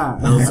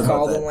 I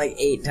called him like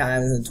 8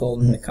 times and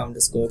told him to come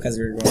to school because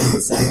we were going to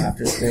the site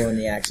after school, and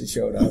he actually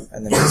showed up.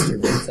 And then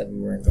Mr. Big said we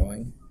weren't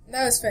going.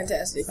 That was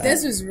fantastic.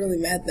 Des was really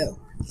mad, though.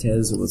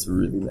 Tez was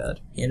really mad.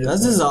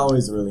 This is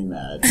always really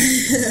mad.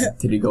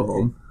 Did he go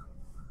home?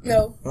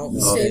 No. Oh, He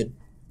he stayed.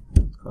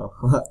 did, Oh.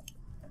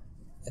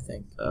 I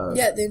think.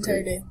 Yeah, the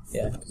entire day.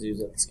 Yeah, because he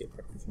was at the skate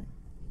park with me.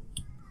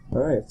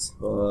 Alright.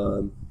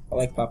 Well, I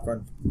like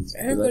popcorn.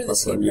 I don't go to the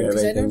skate popcorn. Do you park have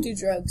because I don't anything?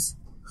 do drugs.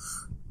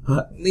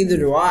 Neither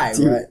do I,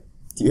 Do you- right?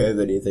 Do you have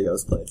anything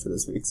else planned for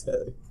this week,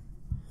 Skyler?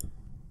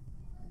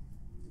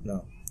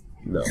 No.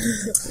 No.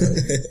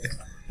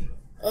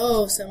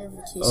 Oh, summer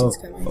vacation's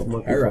coming. more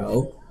people.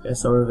 Hello. Yeah,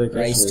 summer vacation.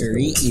 Nice is to coming.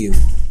 meet you.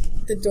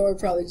 The door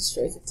probably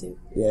destroys it too.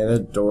 Yeah,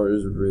 that door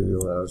is really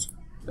loud.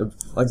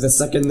 Like the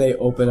second they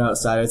open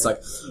outside, it's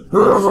like. Why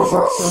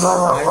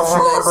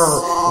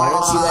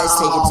don't you guys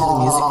take it to the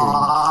music room?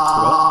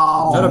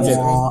 Shut up,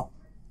 Jimmy.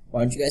 Why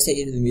don't you guys take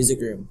it to the music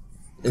room?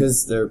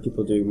 Because there are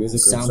people doing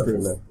music and stuff in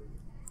Soundproof. there.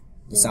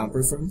 The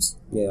soundproof rooms?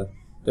 Yeah,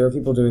 there are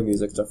people doing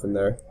music stuff in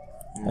there.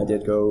 I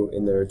did go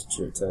in there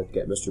to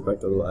get Mr.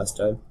 Bechtel the last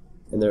time,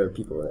 and there are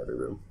people in every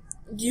room.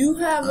 Do you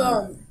have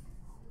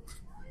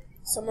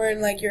somewhere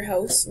in like your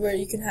house where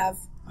you can have?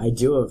 I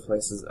do have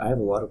places. I have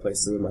a lot of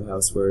places in my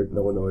house where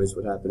no noise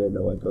would happen and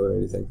no echo or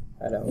anything.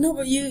 I don't. No,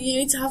 but you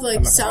need to have like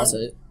I'm a sound.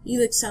 closet. You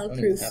like I don't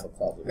even soundproof, have a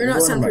closet. or not Go on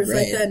my soundproof,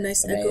 like bread. that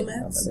nice On my- echo on my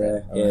mats. bread. Yeah,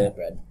 I don't yeah. have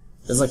bread.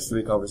 There's like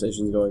 3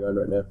 conversations going on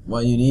right now.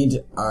 What you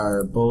need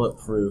are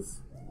bulletproof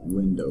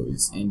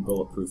windows and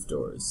bulletproof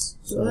doors.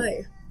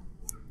 Why?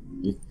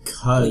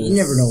 Because You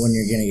never know when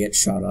you're gonna get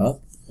shot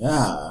up.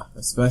 Yeah,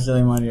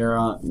 especially when you're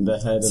on the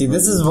head. See, of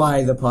this is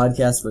why the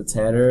podcast with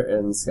Tanner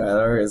and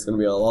Skylar is going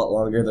to be a lot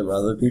longer than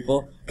other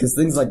people, because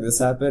things like this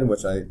happen,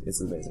 it's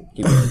amazing.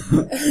 Keep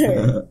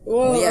going.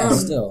 Well, Yeah,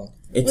 still.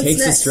 It What's takes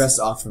the next? stress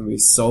off of me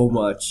so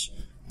much,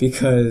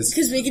 because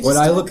 'Cause we could when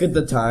just I talk. look at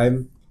the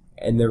time,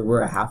 and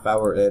we're a half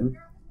hour in,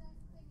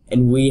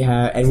 and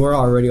we're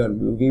already on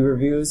movie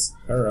reviews,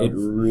 Hello. it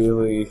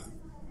really,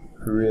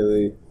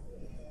 really,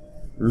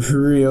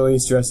 really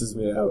stresses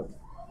me out.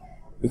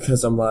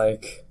 Because I'm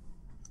like,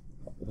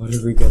 what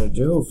are we gonna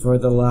do for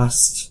the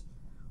last...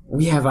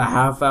 We have a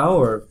half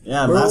hour.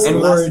 Yeah,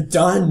 We're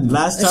done.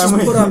 last Let's time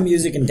just we put on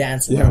music and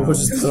dance Yeah, around. we'll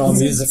just put on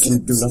music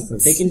and do nothing.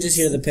 They can just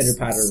hear the pitter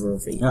patter of our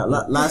feet. Yeah,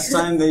 last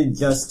time we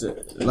just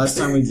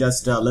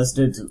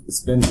listed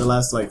spent the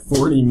last like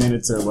 40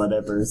 minutes or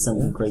whatever,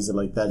 something crazy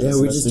like that. Yeah,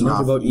 we just listing talked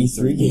off about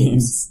E3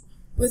 games.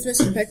 with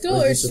Mr. Pectel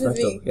or just with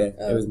me? Yeah,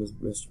 Oh. it was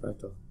Mr.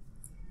 Bechtel.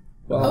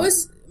 How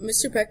was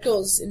Mr.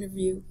 Pectel's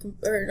interview,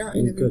 or not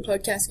It was interview, good.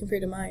 podcast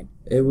compared to mine?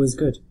 It was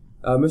good.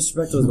 Mr.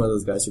 Bechtel is one of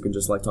those guys who can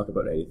just like talk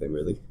about anything,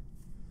 really.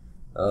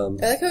 I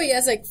like how he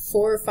has like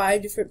 4 or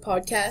 5 different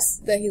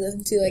podcasts that he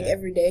listens to like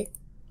every day.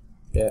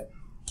 Yeah.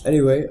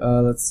 Anyway,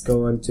 let's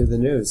go on to the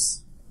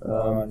news.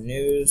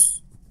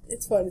 News.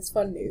 It's fun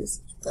news.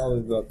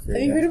 Probably about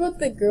Have you heard about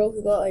the girl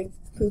who got like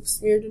poop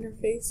smeared in her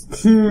face?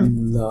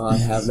 No, I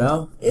have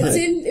now. It was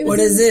What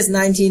is this,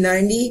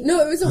 1990? No,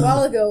 it was a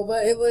while ago,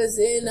 but it was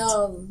in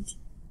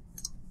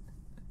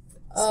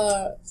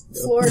Florida.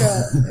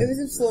 It was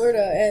in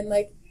Florida, and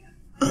like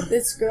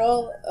this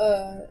girl's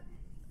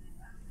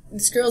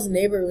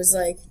neighbor was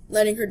like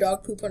letting her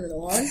dog poop on the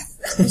lawn,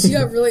 and she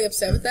got really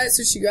upset with that,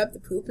 so she grabbed the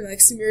poop and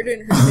like smeared it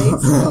in her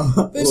face.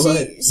 But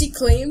she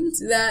claimed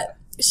that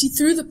she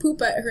threw the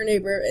poop at her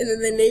neighbor, and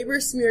then the neighbor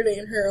smeared it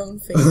in her own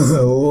face.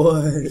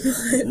 What?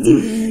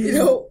 You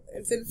know,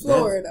 it's in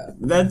Florida.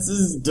 That's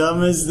as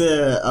dumb as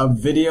a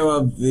video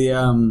of the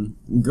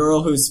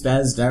girl who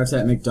spazzed out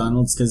at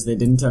McDonald's because they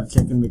didn't have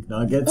chicken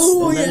McNuggets.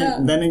 Oh, and then, yeah.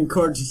 then in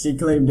court she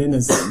claimed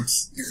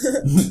innocence.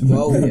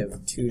 Well, we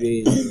have 2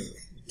 days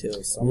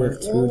till summer.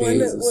 Two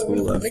days of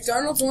school left.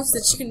 McDonald's wants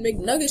the chicken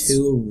McNuggets.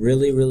 2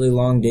 really, really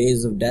long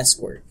days of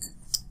desk work.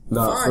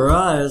 Not Fun. for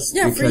us.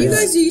 Yeah, for you because-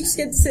 guys, you just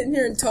get to sit in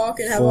here and talk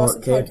and have For-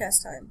 awesome okay.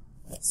 podcast time.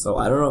 So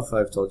I don't know if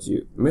I've told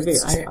you. Maybe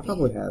I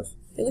probably have.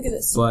 Hey, look at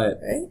this. But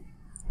Right?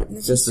 And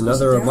then just she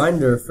another squishes it down.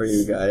 reminder for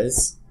you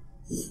guys.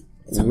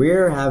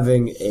 We're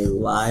having a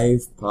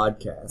live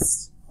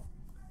podcast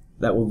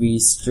that will be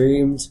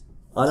streamed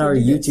on our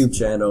YouTube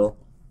channel,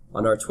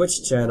 on our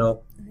Twitch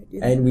channel,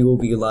 and we will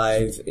be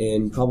live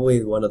in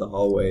probably one of the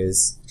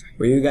hallways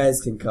where you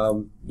guys can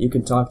come, you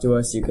can talk to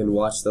us, you can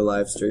watch the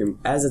live stream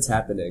as it's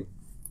happening,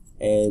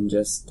 and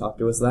just talk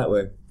to us that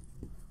way.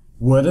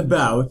 What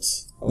about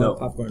No.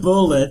 Popcorn.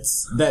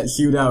 bullets that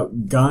shoot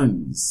out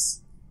guns?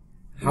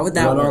 How would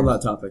that Not work? on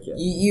that topic yet.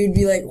 You'd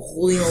be like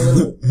holding a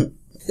little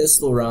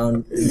pistol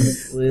around,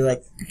 really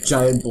like,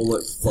 Giant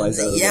bullet flies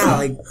out of yeah,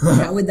 like,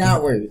 how would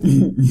that work?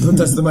 Don't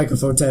touch the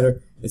microphone,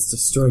 Tanner. It's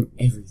destroying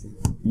everything.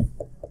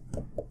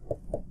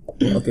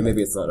 Okay,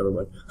 maybe it's not. Never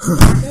mind.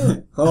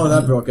 Oh,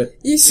 that broke it.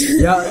 You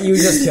shoot. Yeah, you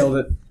just killed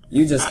it.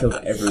 You just killed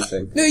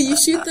everything. No, you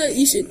shoot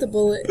the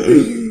bullet.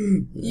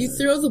 You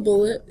throw the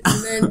bullet,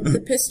 and then the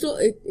pistol.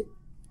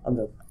 I'm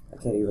done. I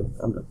can't even.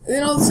 I'm done. And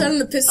then all of a sudden,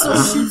 the pistol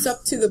shoots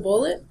up to the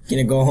bullet,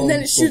 Gonna go home. and then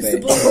it go shoots the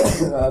bed.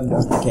 bullet. I'm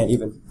done. I can't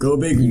even. Go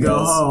big, go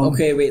guys. home.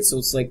 Okay, wait, so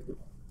it's like,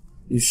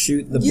 you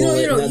shoot the You know,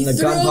 bullet, you know, and then you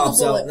the gun throw the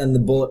pops out, bullet. and then the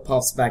bullet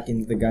pops back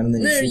into the gun, and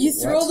then No, you shoot you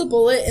it. throw What? the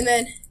bullet, and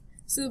then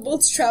so the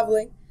bullet's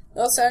traveling.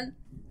 All of a sudden,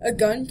 a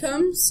gun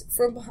comes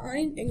from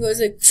behind and goes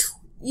like,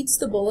 eats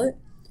the bullet,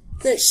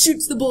 then it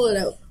shoots the bullet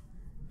out.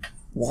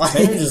 Why?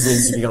 Tanner just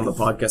needs to be on the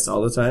podcast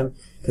all the time,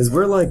 because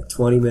we're like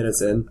 20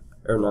 minutes in,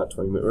 or not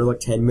 20 minutes, we're like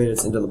 10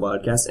 minutes into the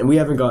podcast, and we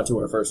haven't got to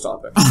our first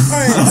topic.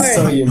 Alright.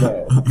 So you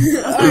know.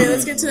 Alright,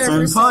 let's get to our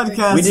first topic.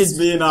 podcast We did,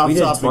 being off we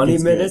did topic 20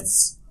 is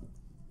minutes,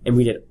 and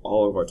we did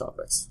all of our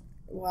topics.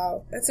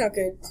 Wow, that's not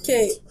good.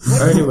 Okay,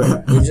 Anyway,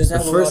 We just have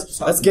a lot to first,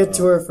 talk let's get about.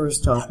 to our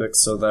first topic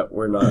so that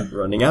we're not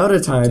running out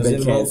of time Does it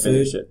and can't involve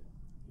finish food? it.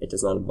 It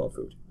does not involve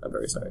food. I'm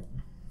very sorry.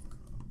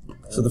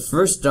 So the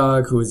first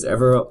dog who was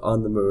ever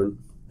on the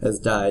moon has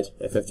died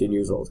at 15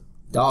 years old.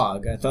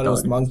 Dog. I thought it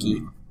was Dog.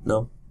 monkey.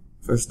 No.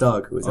 First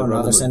dog who was Oh, ever now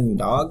on they're the moon. sending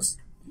dogs?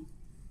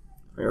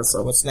 I guess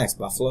so. What's next,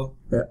 buffalo?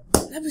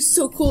 that'd be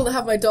so cool to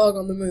have my dog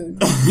on the moon.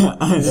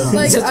 I know.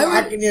 Like, Just I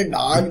would, walking your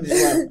dog.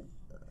 Just like,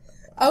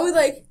 I would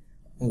like,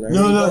 No.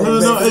 Throw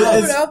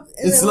it up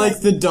and It's then,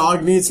 like the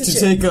dog needs to touch it.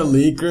 take a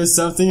leak or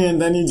something,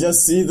 and then you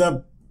just see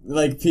the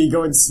pee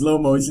go in slow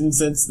motion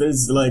since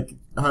there's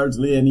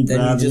hardly any Then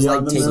you gravity just,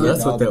 on the take So moon. it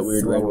that's what dog that and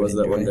weird throw one it was in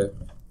that there. one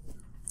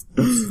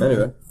day.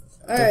 Anyway.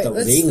 alright, those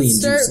let's alien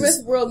start juices.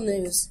 with world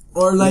news.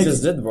 Or We like,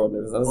 just did the world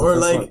news. That was the or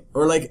first like, one.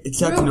 or like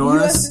Chuck U.S.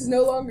 Norris. is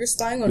no longer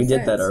spying on We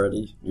France. did that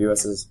already.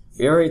 U.S. is...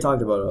 We already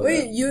talked about it. all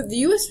Wait, the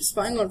U.S. was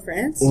spying on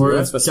France? Or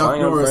Yes, if but Chuck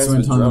spying on Norris France went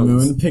with on the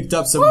drones. moon, picked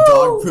up some Woo,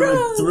 dog poo drones!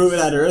 and threw it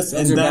at Earth,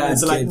 and are then bad,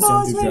 it's like, kids, no,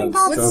 don't it's do raining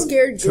drugs. dogs. What's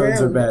scared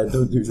Drones are ground? bad.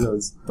 Don't do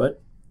drones.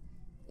 But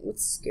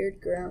What's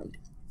scared ground?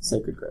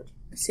 sacred ground.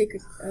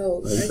 Sacred. Oh,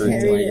 I That's can't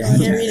very read it. I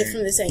good. can't read it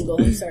from this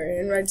angle. I'm sorry.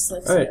 And my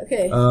dyslexia. All right.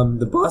 Okay.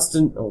 The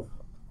Boston... Oh.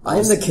 I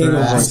am the king of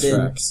voice Boston.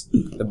 tracks.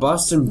 The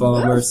Boston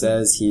bomber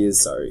says he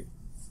is sorry.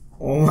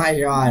 Oh my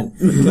god.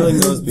 Killing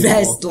those people.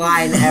 Best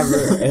line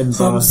ever. And,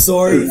 I'm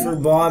sorry for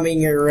bombing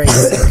your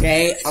race,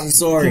 okay? I'm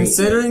sorry.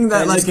 Considering that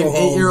Then like just an go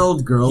home.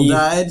 8-year-old girl He-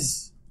 died,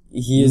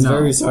 He is No.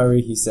 very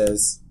sorry, he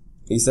says.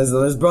 He says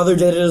that his brother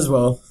did it as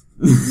well.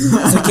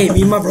 It's okay,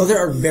 me and my brother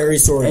are very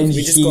sorry. And Can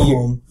we just go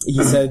home?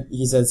 He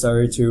said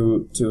sorry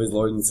to his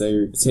Lord and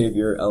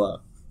Savior,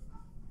 Allah.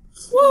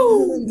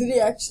 Woo! Did he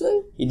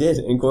actually? He did,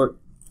 in court.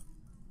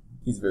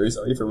 He's very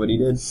sorry for what he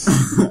did.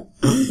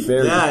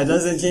 Very. yeah, it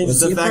doesn't change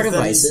Was the he a part fact of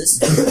that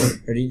ISIS?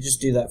 Or did he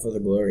just do that for the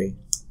glory?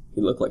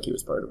 He looked like he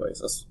was part of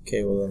ISIS.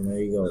 Okay, well then there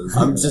you go.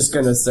 I'm just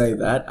gonna say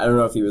that. I don't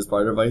know if he was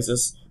part of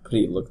ISIS, but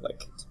he looked like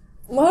it.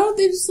 Why don't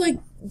they just like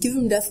give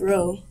him death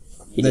row?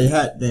 He they did.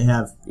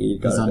 have. He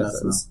got He's a on death death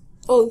sentence.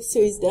 Oh,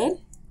 so he's dead?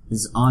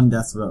 He's on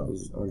death row.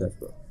 He's on death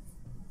row.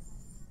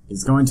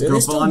 He's going to Do go they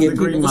full still on give the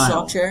people Green the Mile.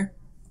 shock chair?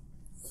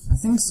 I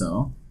think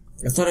so.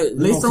 I thought it...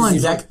 no, Lethal 'cause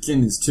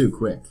injection is too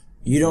quick.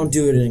 You don't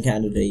do it in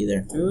Canada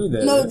either. Do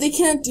they? No, they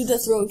can't do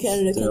death row in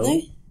Canada, can No.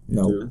 they?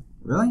 No. Do.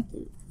 Really?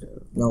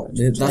 No,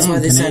 that's Dang, why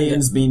they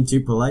Canadians send... being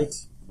too polite.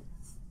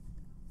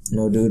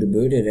 No do to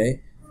boot it, eh?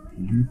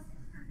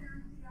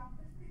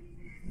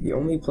 The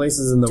only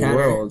places in the Tanner.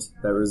 world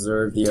that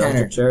reserve the Tanner.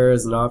 electric chair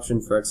as an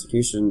option for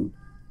execution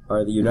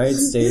are the United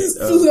States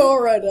of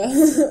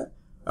Florida.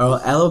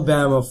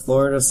 Alabama,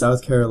 Florida,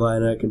 South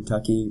Carolina,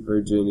 Kentucky,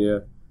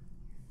 Virginia.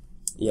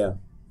 Yeah,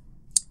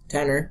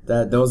 Tanner,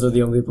 those are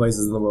the only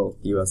places in the world.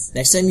 The U.S.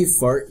 next time you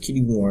fart, can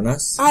you warn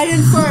us? I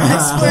didn't fart.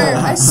 I swear.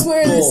 I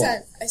swear this Bull.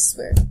 time. I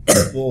swear.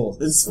 Bull.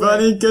 It's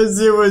funny because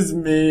it was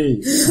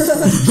me.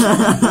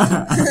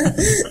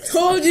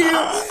 Told you.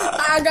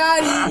 I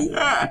got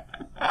it.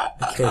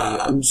 Okay,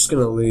 I'm just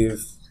gonna leave.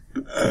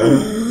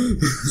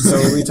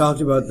 So we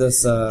talked about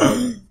this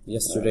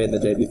yesterday, the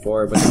day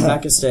before, but the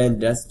Pakistan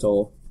death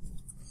toll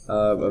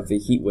of the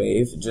heat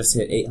wave just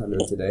hit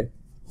 800 today.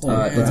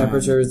 The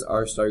temperatures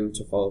are starting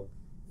to fall.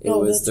 It Oh,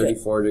 was that's it.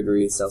 34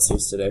 degrees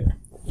Celsius today.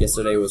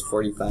 Yesterday was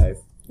 45,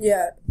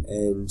 Yeah.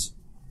 and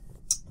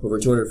over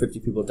 250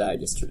 people died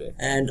yesterday.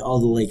 And all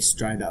the lakes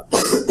dried up.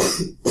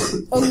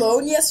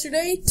 Alone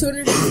yesterday,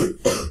 200.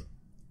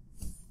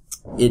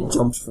 It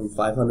jumped from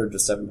 500 to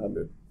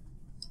 700,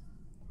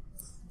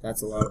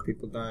 That's a lot of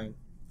people dying.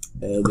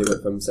 and it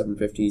went from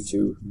 750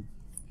 to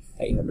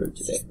 800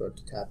 today. About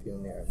to tap you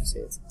on the arm and say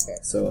it's okay.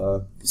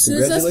 So, So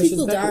there's less congratulations,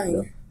 people Patrick.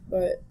 dying,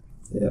 but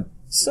Yeah.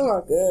 still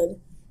not good.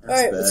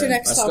 Alright, what's your bad.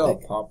 next I still topic?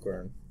 have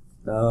popcorn.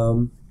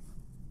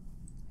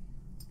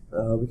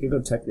 We could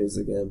go tech news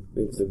again.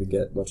 We didn't really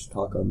get much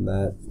talk on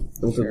that.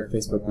 We'll go Sure, to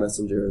Facebook why not?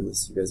 Messenger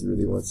unless you guys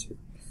really want to.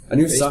 A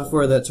new Facebook.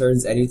 software that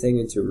turns anything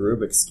into a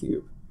Rubik's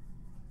Cube.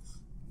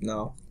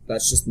 No,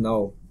 that's just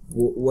no.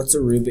 What's a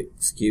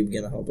Rubik's Cube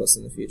gonna help us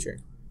in the future?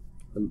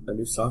 A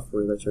new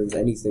software that turns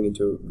anything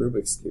into a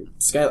Rubik's Cube.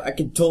 Sky, I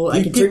could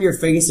turn your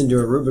face into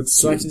a Rubik's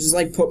So I Cube. can just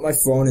like put my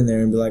phone in there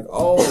and be like,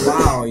 oh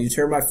wow, you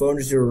turned my phone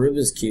into a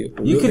Rubik's Cube.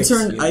 You could Rubik's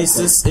turn Cube.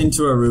 ISIS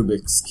into a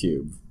Rubik's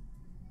Cube.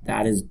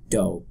 That is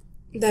dope.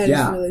 That is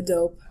Yeah. really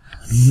dope.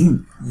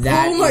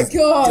 That Oh my is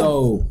God.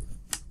 dope.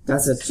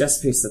 That's a chess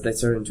piece that they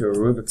turn into a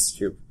Rubik's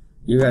Cube.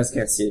 You guys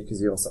can't see it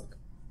because you all suck.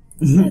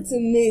 That's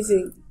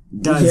amazing.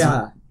 Guys,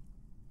 Yeah.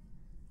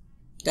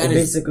 That And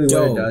is basically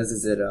dope. what it does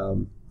is it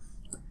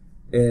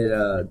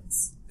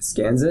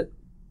scans it,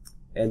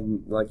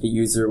 and like the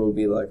user will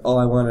be like, oh,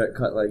 I want it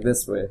cut like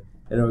this way,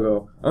 and it'll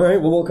go, all right,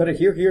 well, we'll cut it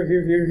here, here,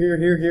 here, here, here,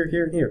 here, here,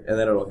 here, and here, and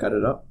then it'll cut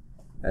it up,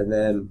 and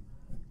then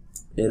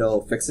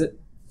it'll fix it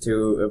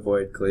to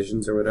avoid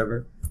collisions or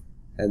whatever,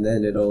 and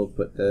then it'll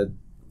put the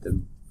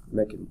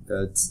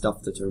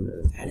stuff to turn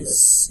it. That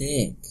is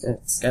sick. Yeah,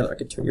 Skylar, I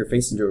could turn your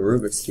face into a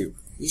Rubik's Cube.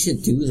 We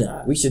should do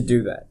that. We should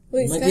do that.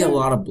 Wait, It might be a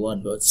lot of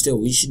blood, but still,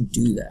 we should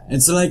do that.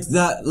 It's like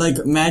that,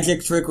 like,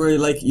 magic trick where,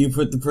 like, you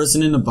put the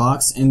person in a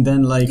box and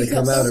then, like... They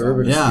come out a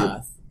Rubik's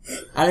Yeah.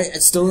 Cube. I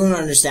still don't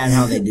understand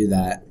how they do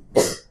that.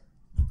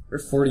 We're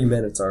 40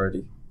 minutes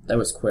already. That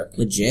was quick.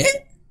 Legit?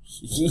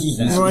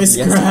 Voice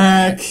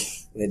crack!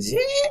 Legit?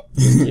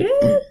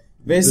 Yeah.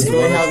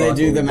 Basically, how they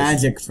do the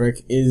magic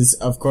trick is,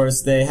 of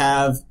course, they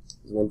have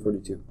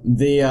 142.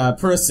 the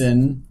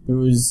person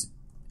who's...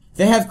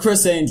 They have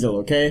Chris Angel,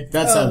 okay?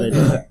 That's how they do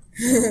it.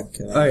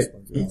 Okay,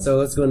 Alright, so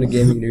let's go into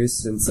gaming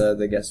news since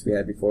the guest we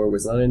had before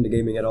was not into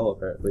gaming at all,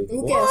 apparently.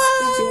 Who guessed?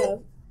 Did you have?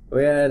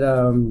 We had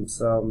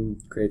some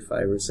grade 5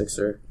 or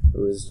 6er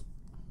who was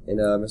in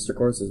Mr.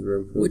 Corse's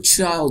room. Who, Which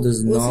child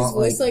does Was his not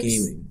voice like like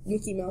gaming?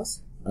 Mickey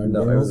Mouse?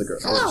 no, it was a girl.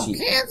 Oh,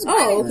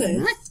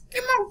 okay.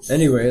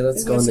 Anyway, let's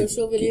Is go my into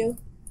social video?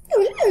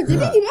 Oh, yeah, the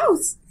Mickey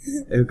Mouse.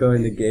 we'll go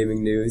into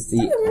gaming news. The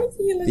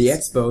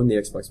Expo and the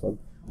Xbox One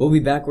will be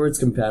backwards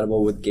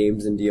compatible with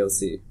games and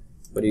DLC.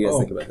 What do you guys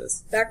think about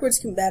this? Backwards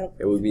compatible.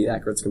 It would be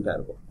backwards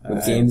compatible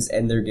with games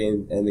and their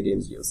game and the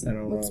game's I DLC.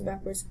 don't What's know.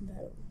 backwards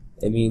compatible?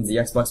 It means the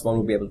Xbox One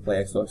will be able to play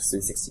Xbox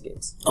 360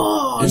 games.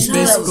 Oh, It's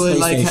nice. basically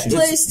like...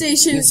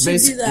 PlayStation It's,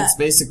 should do that. it's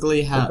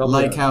basically how,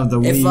 Probably like how the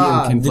Wii If, U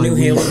can the play new Wii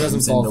Halo games doesn't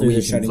and fall the through, Wii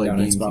they're can shutting play down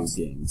GameCube Xbox.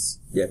 games.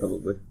 Yeah,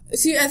 probably.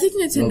 See, I think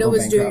Nintendo Local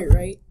was doing bankrupt. it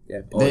right. Yeah.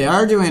 They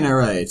are doing it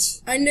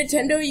right. On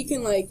Nintendo, you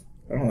can, like,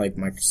 I don't like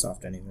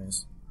Microsoft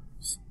anyways.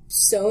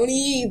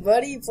 Sony,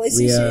 buddy,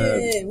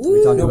 PlayStation. We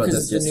Woo! talked No, about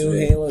because this the new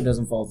yesterday. Halo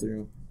doesn't fall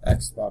through.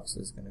 Xbox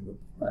is gonna go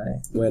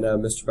play. When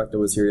Mr. Bechtel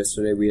was here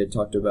yesterday, we had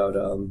talked about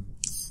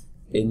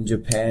in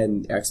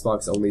Japan,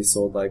 Xbox only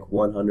sold like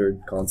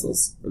 100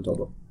 consoles in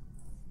total.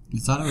 I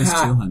thought it was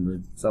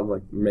 200. Something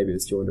like, maybe it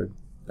was 200.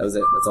 That was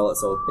it. That's all it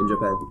sold in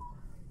Japan.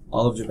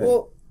 All of Japan.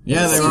 Well,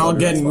 Yeah, they were all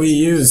getting Wii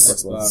U's.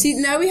 Xbox One. see,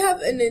 now we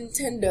have a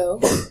Nintendo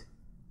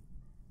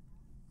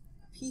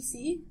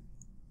PC.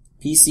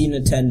 PC,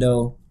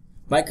 Nintendo.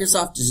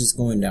 Microsoft is just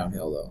going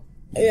downhill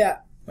though. Yeah.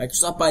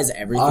 Microsoft buys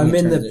everything. I'm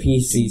in and the turns it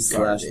PC to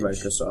slash garbage.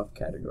 Microsoft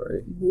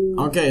category. Boo.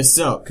 Okay,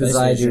 so... Because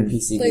I do PlayStation.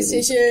 PC gaming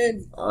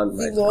PlayStation. on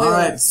my... Be loyal.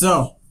 Alright,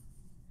 so...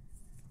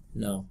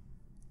 No.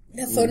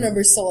 That phone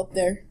number's still up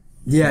there.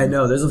 Yeah, I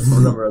know. There's a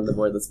phone number on the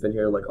board that's been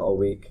here like all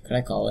week. Can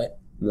I call it?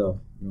 No.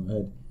 Go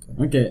ahead.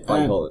 Okay,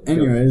 I'll call it.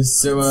 anyways,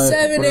 so...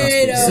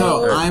 780.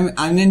 So, I'm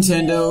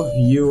Nintendo,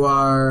 you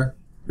are...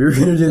 We were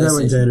gonna do that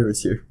when PlayStation. Tanner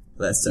was here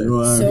last time. You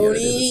are...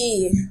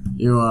 Sony.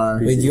 You are...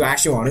 Wait, do you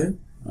actually want to?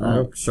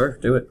 Oh, sure,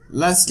 do it.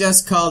 Let's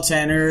just call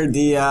Tanner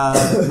the,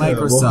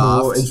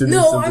 Microsoft. We'll introduce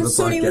No, him to I'm the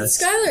Sony with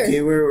podcast. Skylar.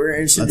 Okay, we're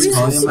Let's introducing.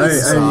 call you Alright, you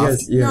Microsoft.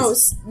 guys, you No,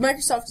 guys.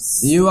 Microsoft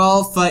is... You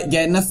all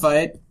get in a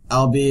fight.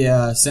 I'll be,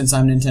 since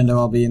I'm Nintendo,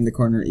 I'll be in the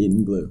corner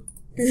eating glue.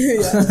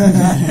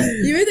 Yeah.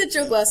 You made that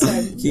joke last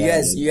time. You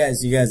guys,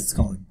 it's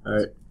calling.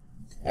 Alright.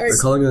 Alright, We're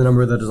calling the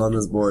number that is on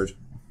this board.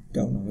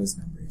 Don't know his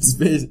number.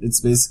 It's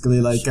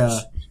basically like,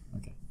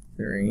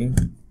 Three.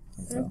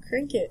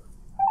 crank it.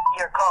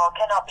 Your call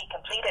cannot be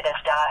completed as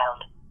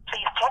dialed.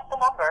 Please check the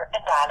number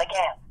and dial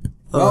again.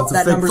 Oh, it's a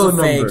that fake number's phone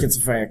a fake. number. It's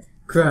a fake.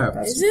 Crap.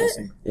 That's Is it?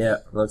 depressing. Yeah,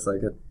 looks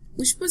like it.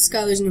 We should put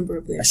Skylar's number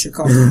up there. I should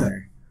call him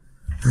there.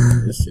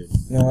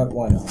 You know what?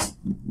 Why not?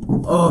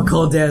 Oh,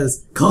 call Des.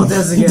 Call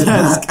Des again.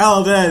 Des,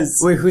 call Des.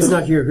 Wait, who's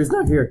not here? Who's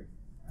not here?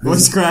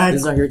 What's crack?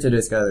 Who's not here today,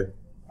 Skyler?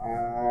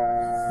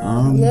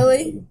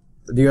 Lily?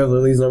 Do you have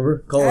Lily's number?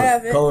 Call I her.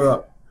 have it. Call her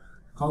up.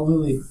 Call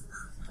Lily.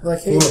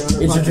 Like, hey,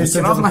 Introduce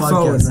her get to off the my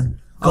podcast. phone.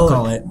 I'll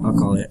call it. I'll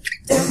call it.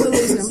 Do you have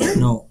Lily's number?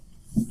 No.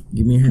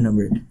 Give me her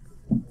number.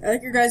 I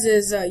like your guys'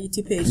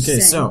 YouTube page. Okay,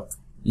 saying. so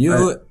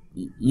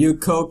you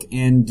Coke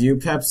and you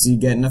Pepsi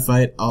get in a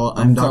fight.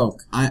 I'm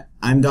Coke.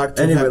 I'm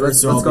Dr. Anyway, Pepper,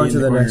 let's so I'll go be into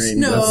in the the corner next- eating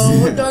No,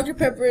 Pepsi. Dr.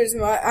 Pepper is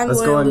my... I'm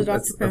Let's go loyal on. to Dr.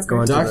 Let's Pepper. go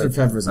on. to Dr. the-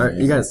 Pepper's Alright, you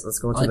amazing. guys, let's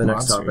go on I to the like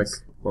next topic.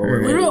 monsters. While we're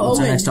What waiting. about What's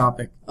the Owen? next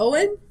topic?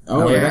 Owen?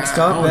 Oh, Okay, yeah. next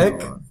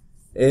topic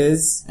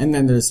is And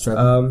then there's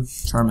Trevor.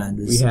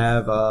 Charmanders. we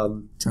have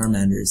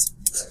Charmanders.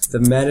 the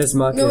Manus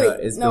Machina No, wait,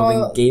 is no,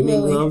 building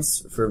gaming Lily.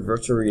 gloves for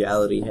virtual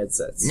reality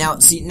headsets. Now,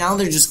 see, now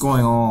they're just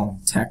going all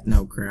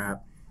techno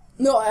crap.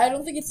 No, I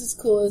don't think it's as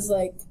cool as,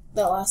 like,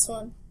 that last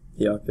one.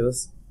 The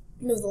Oculus.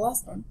 No, the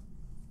last one.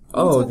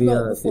 Oh, talked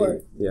about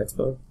before. the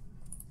Expo.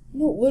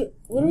 No,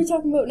 what are we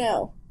talking about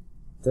now?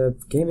 The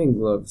gaming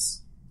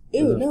gloves.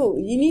 Ew, no,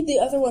 you need the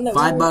other one that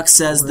 $5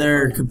 says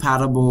they're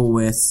compatible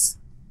with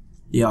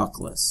the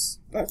Oculus.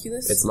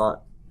 Oculus? It's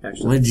not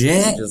actually.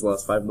 Legit? You just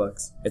lost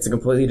 $5. It's a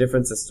completely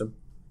different system.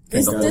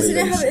 Doesn't it Completely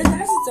have, it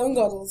has its own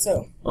goggles,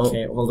 so. Oh,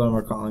 Okay, hold on,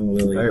 we're calling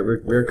Lily. all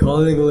right, we're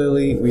calling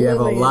Lily. We have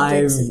a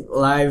Lily and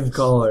live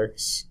caller.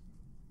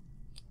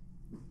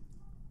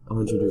 I'll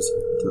introduce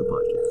her to the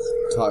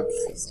podcast. Talk.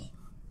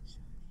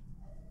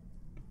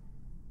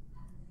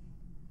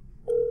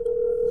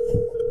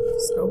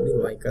 Nobody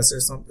like like us or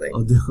something.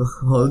 I'll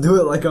do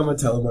it like I'm a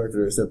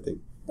telemarketer or something.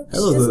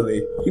 Hello,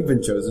 Lily. You've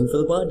been chosen for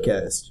the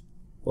podcast.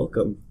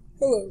 Welcome.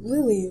 Hello,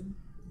 Lillian.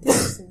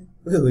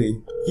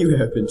 Lily, you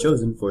have been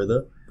chosen for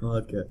the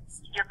podcast.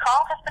 Your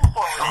call has been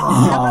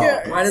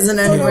forwarded. Why doesn't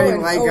anybody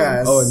like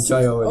us? Oh, and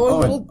try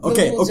Owen.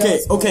 Okay.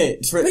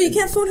 But you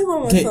can't phone him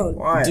on my phone.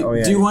 Why?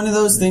 Do one of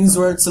those things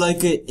where it's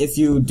like, if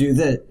you do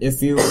that,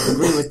 if you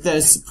agree with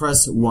this,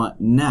 press 1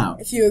 now.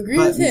 If you agree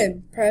with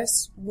him,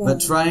 press 1. But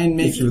try and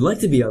make If you would like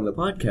to be on the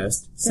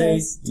podcast, say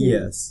Press two.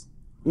 yes.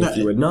 No, If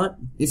you would not,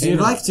 if you'd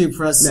like to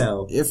press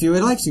now. If you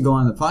would like to go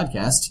on the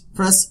podcast,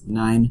 press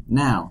 9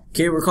 now.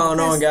 Okay, we're calling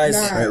on, guys.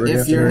 Press Alright, we're If gonna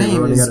have to your hurry, name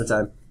we're running is- out of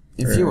time.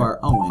 If you are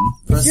Owen,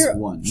 press you're-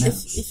 1 now.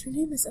 If your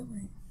name is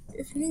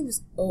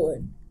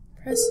Owen,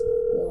 press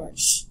 1.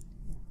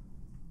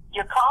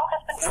 Your call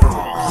has been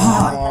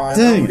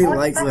forwarded. Oh, nobody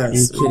likes Are you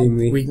us. kidding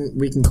me?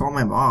 We can call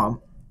my mom.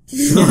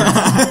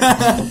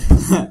 Hi,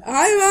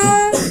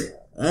 Mom!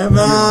 Hey,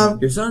 Mom.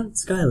 Your son,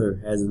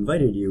 Skylar, has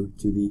invited you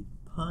to the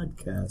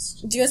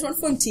podcast. Do you guys want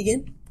to phone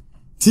Tegan?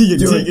 Tegan.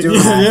 Do it.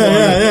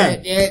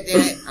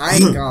 I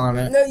ain't calling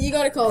it. No, you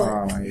gotta call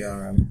her. Oh my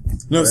god.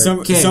 No,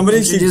 Okay, somebody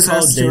should introduce call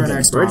us to our David.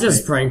 next We're topic.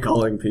 just prank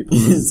calling people.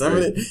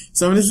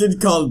 somebody should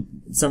call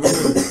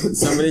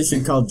somebody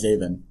should call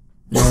Javen.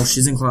 No,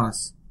 she's in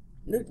class.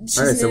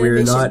 Alright, so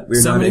we're not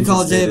Somebody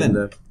call interested in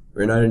Javen.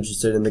 we're not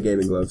interested in the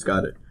gaming gloves.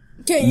 Got it.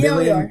 Okay, yeah,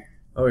 we are.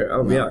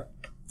 We are.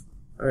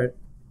 Alright.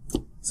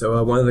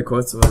 So, one of the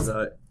quotes was,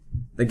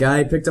 the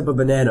guy picked up a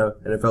banana,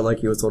 and it felt like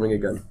he was holding a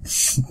gun.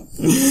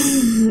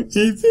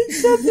 He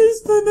picked up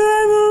his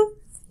banana.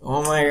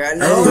 Oh my god,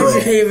 no,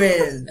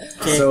 David.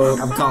 Okay, So-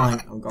 I'm calling.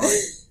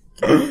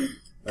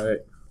 Alright,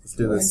 let's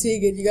do Come on, this.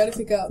 Tegan, you gotta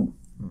pick up.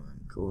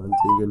 Cool, and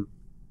Tegan.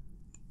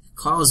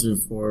 Call us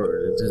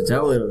before to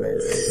tell it about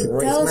it. Tell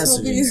Voice us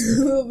what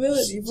messaging.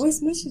 mobility. Voice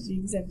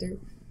messaging center.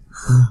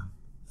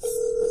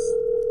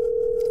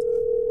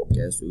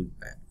 Guess who's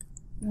back?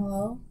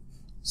 Hello?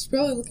 She's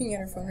probably looking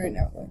at her phone right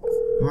now. Like,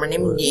 My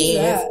name is who's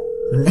Dave. that?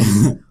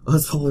 Oh,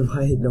 that's probably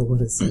why no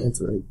one is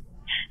answering.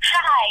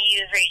 Hi,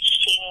 you've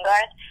reached Tegan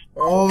Garth.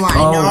 Oh my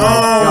Oh my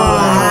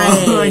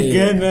God. Oh my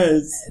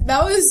goodness.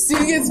 That was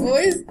Tegan's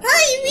voice.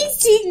 Hi, you mean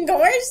Tegan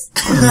Gores?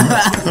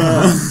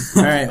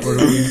 Alright, what's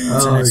the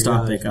Oh next my God.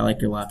 topic? I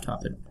like your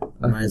laptop. It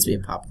reminds me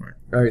of popcorn.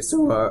 Alright,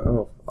 so,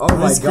 oh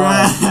my That's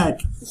god. crack.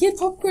 He had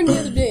popcorn the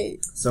other day.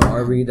 So,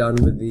 are we done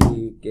with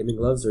the gaming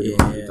gloves, or do you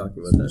want to be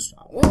talking about that?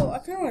 Well, I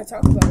kind of want to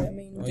talk about it. I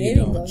mean, you gaming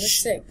don't. though,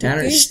 that's sick.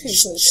 Tanner, Games shh,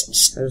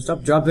 conclusion.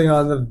 Stop dropping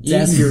on the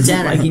desk, you're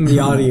Tanner. liking the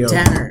audio.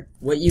 Tanner,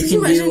 what you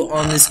can do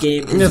on this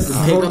game is Just you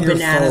can pick hold up your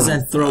bananas phone.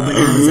 and throw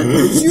bananas at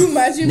Could you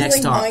imagine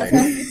Next playing topic.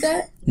 Minecraft with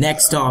that?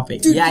 Next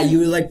topic. Dude, Yeah, dude. you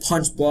would like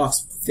punch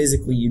blocks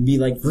physically. You'd be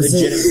like Was it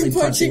legitimately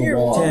punching punching a your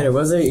wall. Tanner,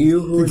 was it you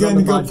who was You're on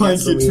the gonna go punch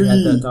podcast when a we had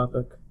tree. that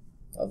topic?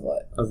 Of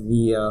what? Of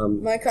the,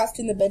 Minecraft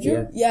in the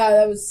bedroom? Yeah,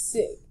 that was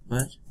sick.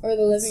 What? Or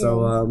the living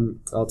so, room.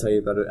 I'll tell you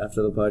about it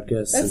after the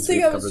podcast. That's since the thing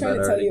we've I was covered trying to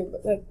that tell already. you.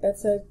 But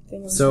that's a thing.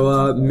 I was So,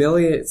 trying to talk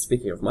about.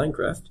 speaking of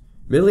Minecraft,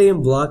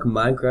 million block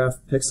Minecraft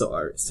pixel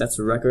art sets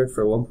a record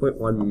for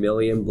 1.1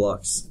 million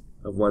blocks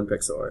of one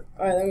pixel art.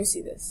 Alright, let me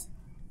see this.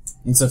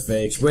 It's a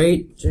fake.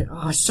 Wait,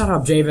 shut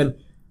up, Javen.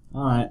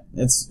 Alright,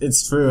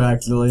 it's true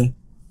actually.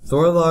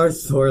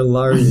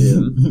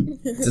 Thorlarian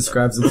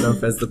describes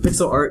himself as the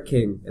pixel art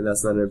king, and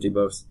that's not an empty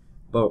boast.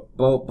 Boat.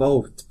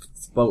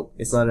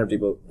 It's not an empty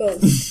boat.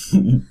 Both.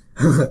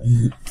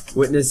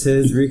 Witness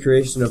his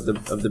recreation of the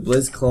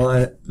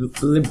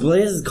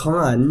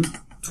BlizzCon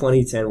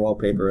 2010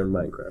 wallpaper in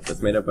Minecraft.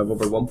 It's made up of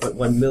over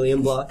 1.1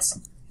 million blocks.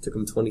 Took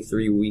him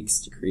 23 weeks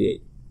to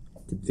create.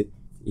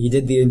 He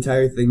did the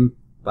entire thing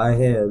by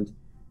hand,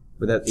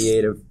 without the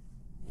aid of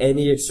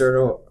any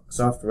external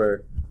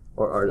software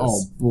or Oh,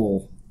 artists.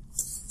 bull.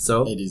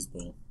 So It is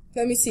bull.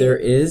 Let me see. there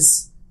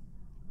is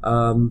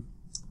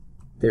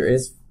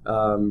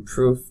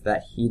proof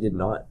that he did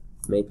not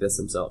make this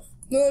himself.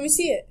 No, let me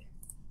see it.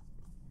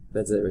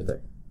 That's it right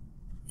there.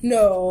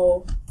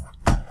 No.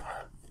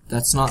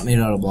 That's not made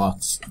out of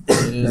blocks. It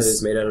That is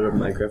is. made out of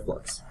Minecraft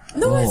blocks.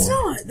 No, Oh. it's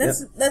not.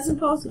 That's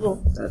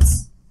impossible.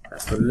 That's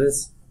what it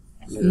is.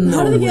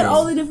 How do they get way.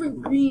 all the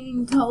different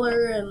green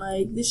color and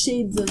like the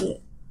shades of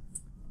it?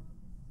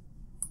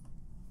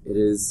 It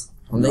is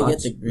When they not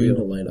get the green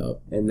to real, light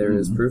up, and there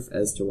is proof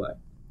as to why.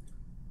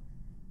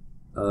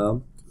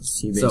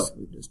 he So,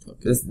 basically just took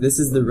it. This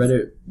is the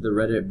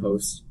Reddit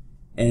post,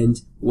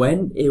 and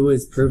when it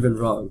was proven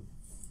wrong,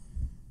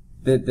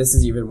 this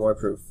is even more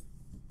proof.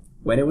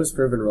 When it was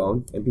proven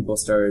wrong, and people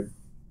started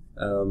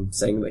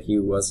saying that he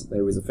was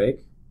a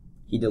fake,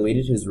 he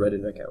deleted his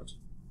Reddit account.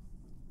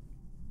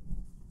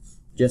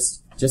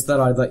 Just thought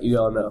I'd let you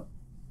all know.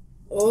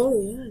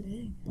 Oh yeah,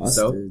 dang.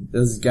 So Busted.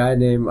 this guy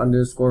named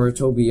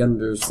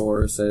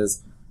 _Toby_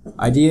 says,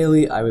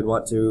 ideally, I would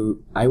want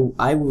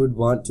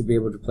to be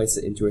able to place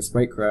it into a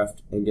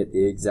Spritecraft and get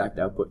the exact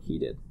output he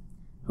did.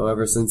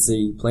 However, since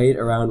he played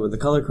around with the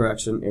color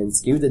correction and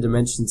skewed the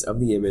dimensions of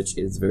the image,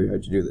 it is very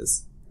hard to do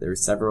this. There are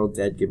several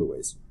dead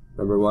giveaways.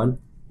 Number one,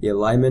 the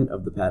alignment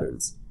of the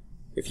patterns.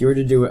 If you were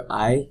to do it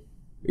eye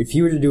If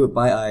you were to do it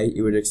by eye,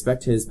 you would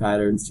expect his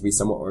patterns to be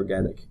somewhat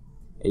organic,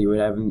 and you would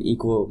have an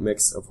equal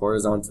mix of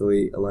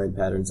horizontally aligned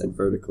patterns and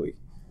vertically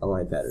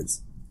aligned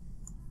patterns.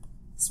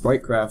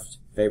 Spritecraft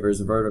favors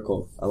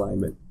vertical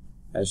alignment,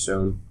 as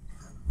shown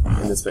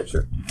in this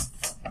picture.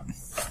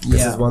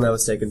 This is one that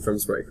was taken from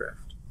Spritecraft.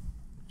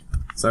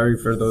 Sorry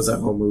for those at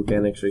home who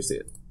can't actually see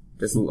it.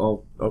 Just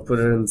I'll put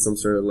it in some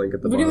sort of link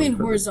at the What bottom. do you mean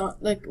horizontal?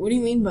 Like, what do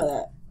you mean by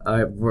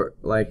that?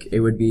 Like, it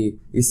would be,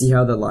 you see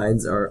how the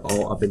lines are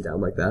all up and down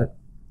like that?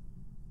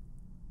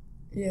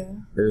 Yeah.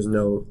 There's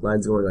no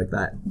lines going like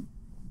that.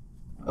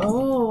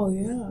 Oh,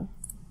 yeah.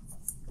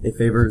 It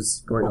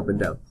favors going up and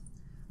down.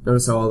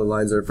 Notice how all the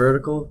lines are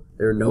vertical?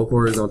 There are no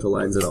horizontal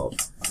lines at all.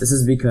 This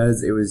is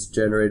because it was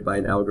generated by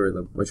an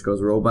algorithm, which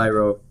goes row by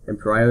row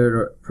and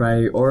prioritizes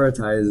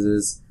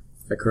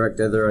the correct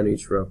tether on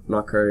each row,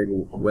 not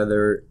caring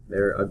whether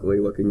they're ugly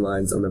looking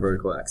lines on the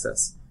vertical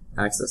axis.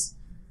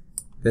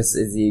 This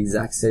is the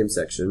exact same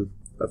section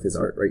of his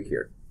art right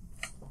here.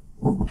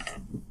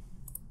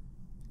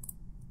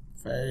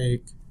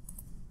 Fake.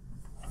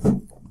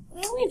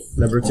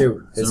 Number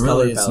 2, his So color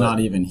really, it's palette. not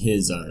even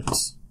his art.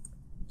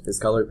 His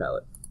color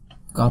palette.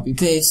 Copy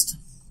paste.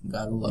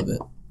 Gotta love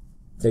it.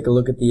 Take a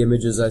look at the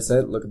images I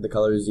sent, look at the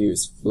colors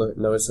used.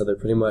 Notice how they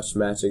pretty much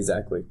match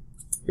exactly.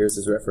 Here's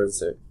his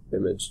reference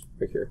image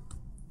right here.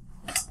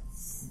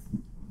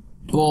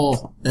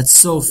 Bull. That's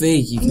so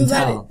fake. You can No,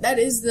 tell. that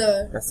is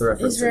That's the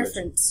reference his image.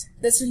 reference.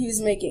 That's what he was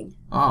making.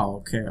 Oh,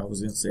 okay. I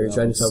was gonna say. You're that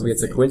trying to was tell so me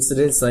it's a fake.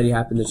 coincidence that he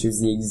happened to choose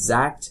the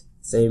exact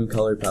same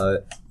color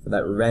palette for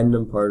that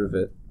random part of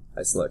it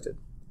I selected.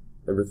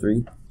 Number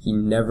 3, he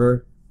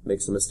never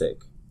makes a mistake.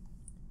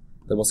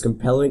 The most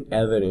compelling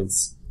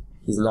evidence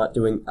he's not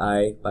doing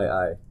eye by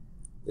eye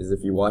is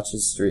if you watch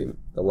his stream,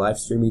 the live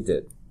stream he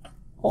did.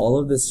 All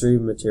of the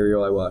stream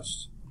material I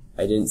watched,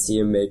 I didn't see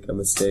him make a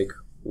mistake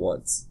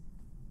once.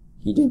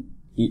 He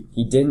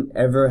didn't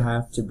ever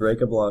have to break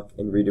a block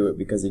and redo it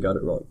because he got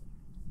it wrong.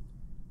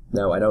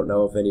 Now, I don't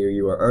know if any of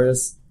you are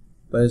artists,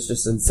 but it's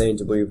just insane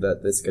to believe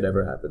that this could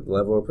ever happen. The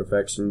level of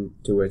perfection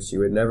to which you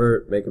would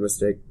never make a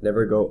mistake,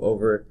 never go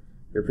over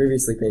your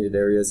previously painted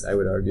areas, I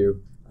would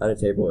argue, on a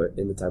table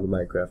in the time of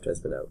Minecraft has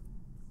been out.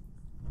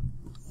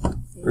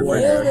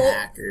 Nailed it.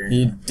 Hacker.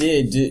 He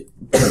did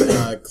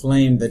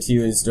claim that he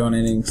was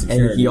donating to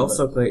charity. And he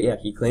also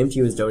he claimed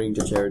he was donating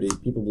to charity.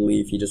 People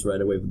believe he just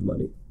ran away with the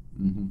money.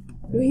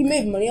 He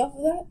made money off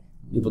of that?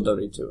 People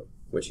donate to him,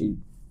 which he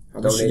How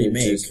much did he donated to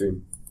make? his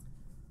stream.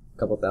 A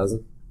couple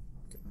thousand.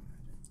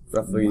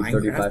 Roughly Minecraft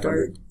 3,500.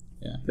 art?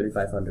 Yeah.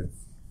 3,500.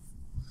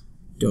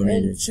 Donated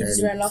And to he just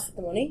charity. ran off with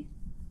the money?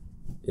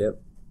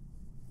 Yep.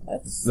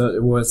 That's...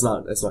 No, well, it's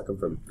not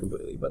confirmed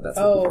completely, but that's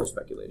what people are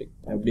speculating.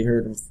 Nobody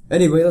heard him.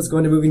 Anyway, let's go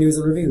into movie news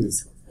and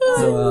reviews.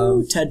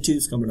 So, Ted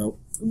 2's coming out.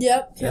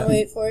 Yep, can't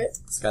wait for it.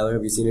 Skylar,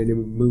 have you seen any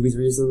movies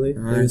recently? I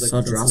Maybe saw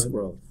like this Jurassic one?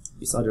 World.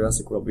 You saw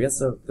Jurassic World.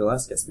 The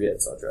last guest we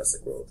had saw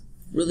Jurassic World.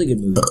 Really good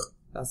movie.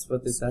 That's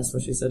what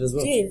she said as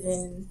well.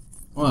 Jaden.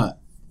 What?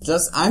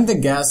 I'm the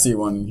gassy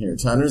one in here.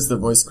 Tyler's the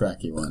voice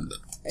cracky one.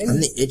 I'm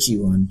the itchy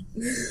one.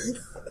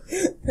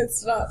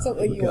 It's not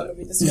something you want to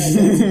be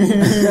describing.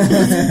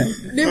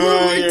 Name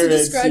one way to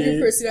describe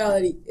your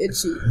personality.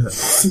 Itchy.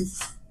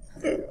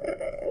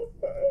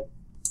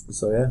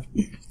 So yeah.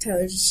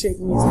 Tyler's just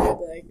shaking his head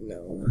like,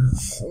 no.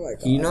 Oh my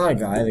god. You know that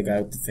guy? The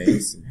guy with the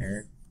face and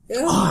hair?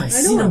 Yeah, I I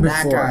seen know him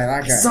that before. guy,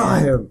 that guy. I saw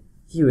him.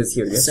 He was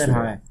here I said yesterday.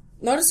 hi.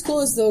 Not as cool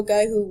as the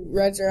guy who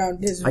rides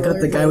around his I got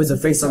the guy with the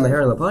rollerblades face on the his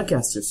hair on the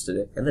podcast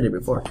yesterday, and the day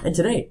before, and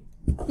today.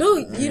 guitar. No,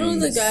 you know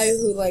the guy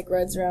who like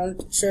rides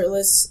around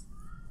shirtless,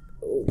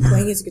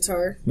 playing his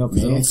guitar. No,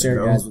 because you don't stare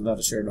No. at guys without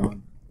a shirt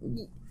on.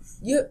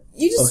 You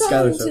just saw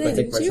Skylar, him so if I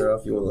today, take my didn't shirt you?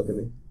 off, you won't look at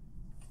me.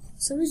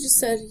 Somebody just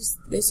said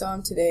they saw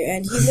him today,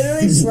 and he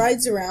literally just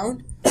rides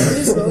around with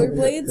his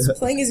rollerblades,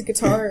 playing his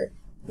guitar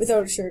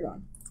without a shirt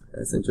on.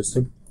 That's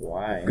interesting.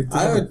 Why?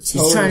 I would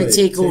He's trying to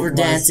take over my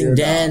Dancing shirt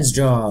Dan's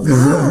job. It's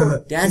Dancing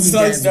like Dan's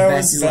the Star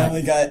best Wars in life.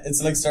 Family Guy.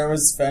 It's like Star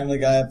Wars Family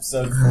Guy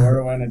episode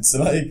 4 when it's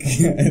like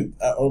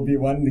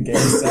Obi-Wan the gay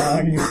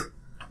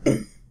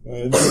song.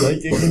 It's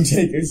like you can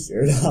take your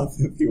shirt off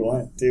if you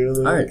want to.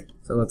 Like. Alright,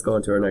 so let's go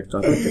on to our next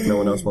topic if no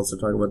one else wants to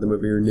talk about the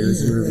movie or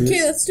news and reviews.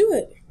 Okay, let's do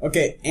it.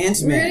 Okay, We're getting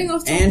Ant-Man.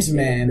 off topic.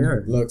 Ant-Man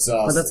Sure. looks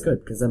awesome. But that's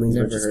good, because that means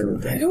we're Never just heard gonna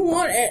of die. I don't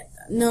want it.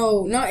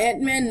 No, not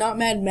Ant-Man, not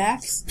Mad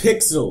Max,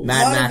 Pixels.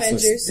 Mad not Max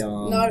Avengers, was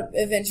dumb. not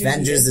Avengers.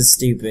 Avengers is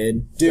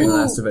stupid. The Dude,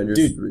 last Avengers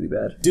dude. is really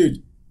bad.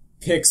 dude,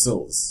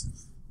 Pixels.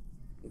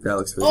 That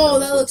looks really Oh,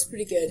 bad. that looks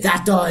pretty good.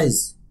 That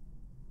does.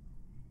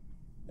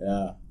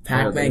 Yeah.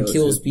 Pac-Man Yeah,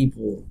 kills that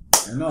people.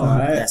 I know,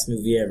 right? Best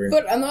movie ever.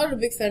 But I'm not a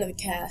big fan of the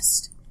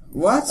cast.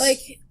 What?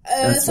 Like,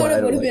 I That's thought why I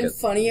it would don't have like been it.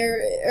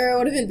 funnier, or it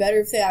would have been better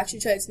if they actually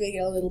tried to make it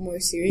a little more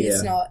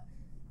serious, Yeah. not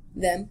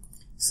them.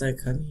 It's like,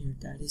 come here,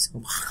 daddy's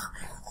home.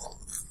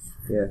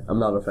 Yeah, I'm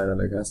not a fan of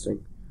their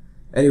casting.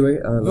 Anyway,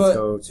 let's But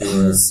go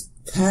to... it's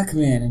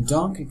Pac-Man and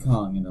Donkey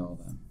Kong and all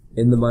that.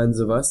 In the minds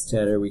of us,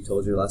 Tanner, we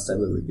told you last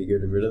time that we'd be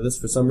getting rid of this.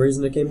 For some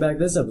reason, it came back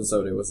this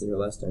episode. It wasn't here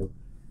last time.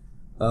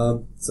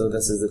 So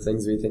this is the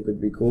things we think would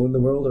be cool in the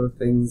world, or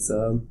things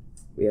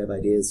we have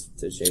ideas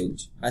to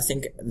change. I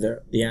think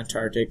the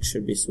Antarctic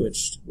should be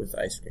switched with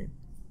ice cream.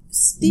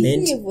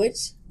 Speaking Mint. of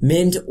which,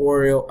 Mint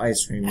Oreo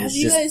ice cream. have is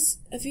you just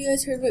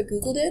guys heard what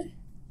Google did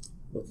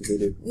What did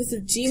they do? with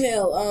their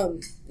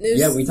Gmail? There's,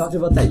 Yeah, we talked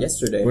about that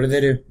yesterday. What do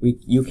they do?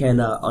 You can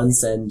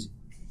unsend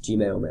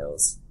Gmail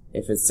mails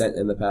if it's sent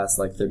in the past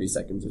 30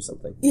 seconds or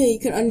something. yeah, you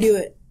can undo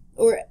it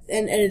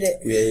and edit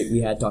it. We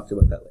had talked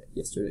about that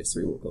yesterday, so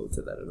we won't go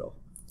into that at all.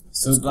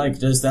 So,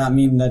 does that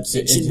mean that It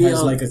it should be has,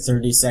 on- a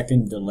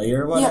 30-second delay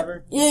or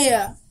whatever?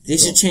 Yeah. They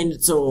should change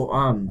it so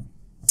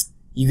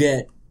you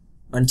get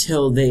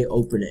until they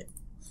open it.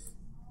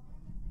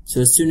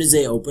 So as soon as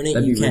they open it,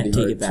 That'd you be can't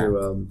really take it back.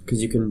 hard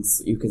because you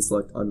can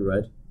select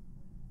unread,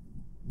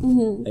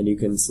 and you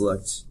can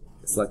select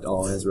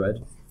all as read.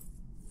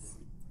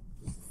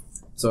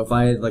 So if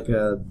I had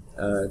a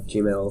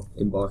Gmail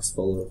inbox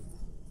full of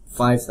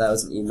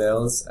 5,000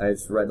 emails, I've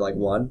read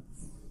one,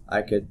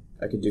 I could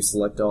do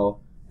select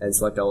all and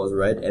select all as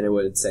read, and it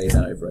would say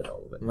that I've read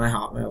all of it. My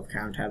Hotmail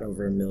account had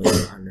over 1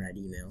 million unread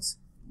emails.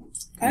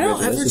 I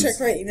don't ever Congratulations. check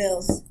my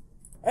emails.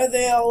 Are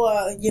they all,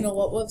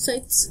 what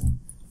websites?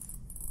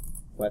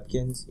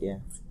 Webkins? Yeah.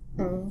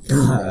 Oh.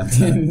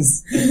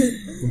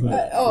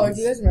 Oh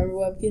Do you guys remember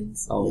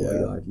Webkins?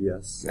 my god,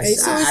 yes. I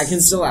used to always- I can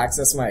still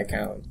access my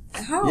account.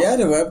 How? Yeah,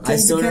 the webcam I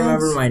still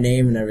remember my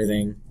name and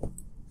everything.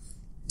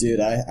 Dude,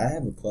 I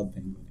have a Club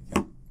Penguin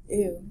account.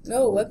 Ew.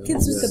 No,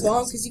 Webkins was the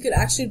bomb because you could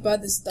actually buy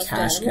the stuffed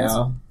Cash animals.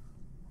 cow.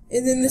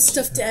 And then the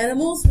stuffed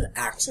animals would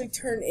actually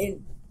turn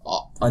in.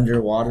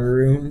 Underwater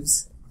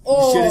rooms.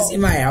 Oh, You should have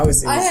seen my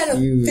house. It I was had a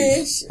huge.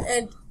 fish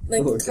and Oh,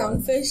 a God.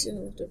 clownfish and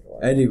it was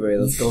different. Anyway,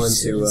 let's go You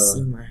should into have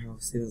seen my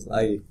house. It was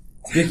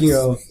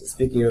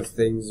speaking of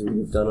things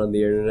we've done on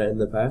the internet in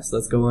the past,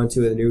 let's go on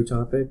to a new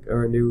topic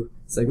or a new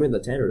segment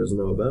that Tanner doesn't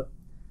know about,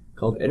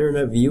 called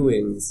Internet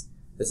Viewings.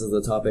 This is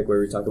the topic where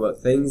we talk about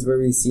things where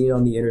we've seen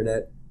on the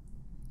internet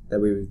that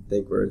we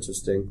think were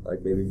interesting, like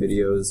maybe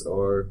videos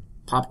or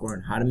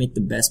popcorn. How to make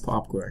the best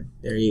popcorn.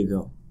 There you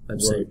go.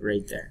 Website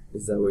right there.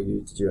 is that what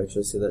did you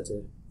actually say that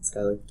to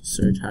Skylar?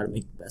 Search how to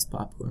make the best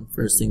popcorn.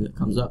 First thing that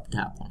comes up,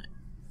 tap on it.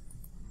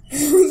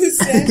 the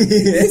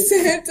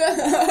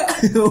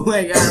Santa. Oh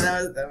my god,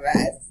 that was the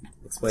best.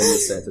 Explain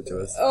this Santa to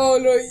us. Oh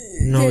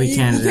no, No, we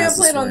can't. You It can't has to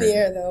play it on the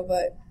swear. air though,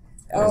 but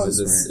Is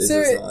this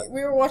so not?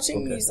 we were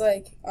watching Okay. these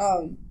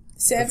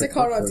Santa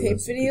caught on tape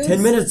videos.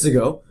 10 minutes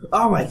ago.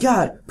 Oh my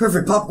god,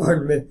 perfect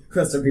popcorn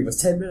recipe was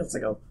 10 minutes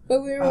ago.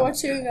 But we were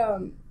watching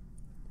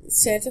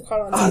Santa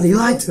caught on tape. Oh, they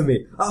lied to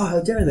me. Oh,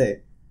 how dare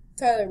they?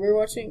 Tyler, we were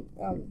watching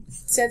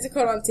Santa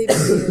caught on tape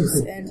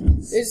videos,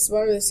 and there's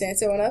one where the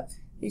Santa went up.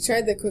 He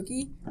tried the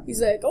cookie.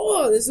 He's like,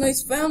 "Oh, this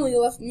nice family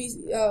left me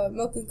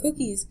milk and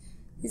cookies."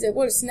 He's like,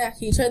 "What a snack!"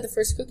 He tried the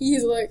first cookie.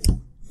 He's like,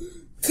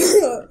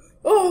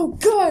 "Oh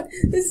God,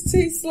 this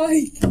tastes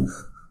like."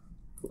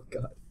 Oh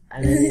god.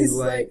 And then He's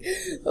like,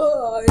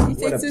 "Oh," and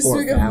he What takes a a poor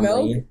swig of milk.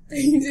 family.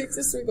 He takes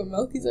a swig of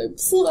milk. He's like,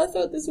 "Phew, I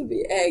thought this would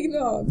be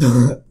eggnog.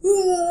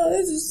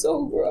 This is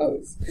so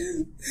gross."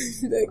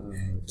 Like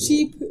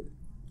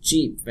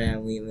cheap.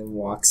 family, and then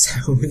walks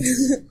out.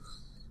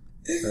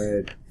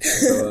 Alright.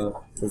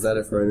 So, is that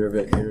it for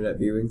internet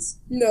viewings?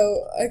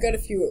 No, I got a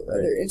few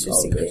other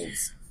interesting okay.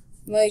 things.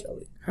 Like,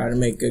 How to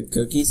make good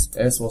cookies.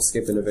 I guess we'll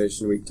skip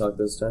Innovation Week talk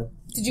this time.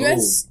 did you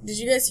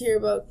guys hear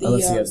about the?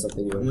 Unless you have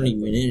something you I'm want not to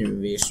even in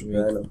Innovation Yeah,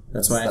 I Week. know.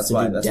 That's why I have to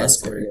do that's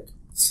desk why I'm work.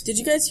 skipping it. Did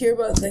you guys hear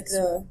about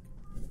the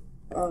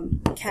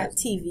cat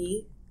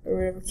TV or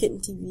whatever, kitten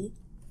TV?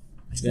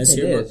 Did you guys I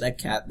hear did. about that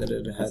cat that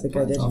had had think I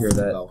burnt did off hear the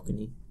that.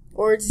 balcony?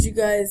 Or do you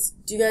guys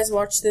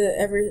watch do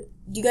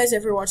you guys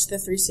ever watch the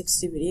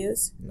 360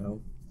 videos?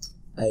 No.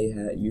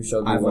 You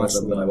showed me I've one of watched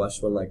them, but I one.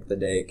 watched one the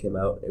day it came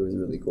out. It was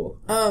really cool.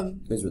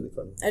 It was really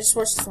funny. I just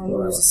watched this one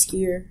where I was a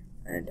skier,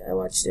 and I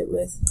watched it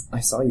with. I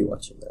saw you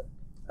watching that.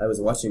 I was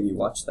watching you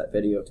watch that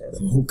video, Tanner.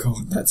 Oh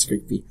god, that's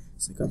creepy.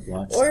 It's like I've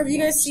watched. Or have you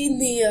guys seen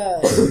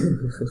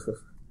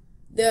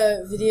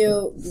the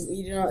video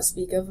you do not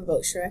speak of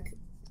about Shrek?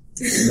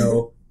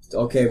 No.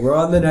 Okay, we're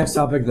on the next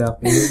topic now.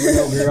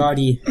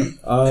 Already.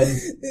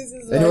 This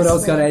is Anyone my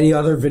else got small- any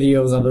other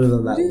videos other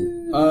than that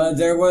one?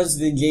 There was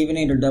the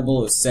Gavinator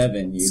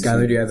 007.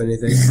 Skylar, do you have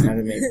anything? How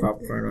to make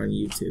popcorn on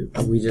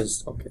YouTube. We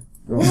just okay.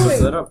 Wait. Let's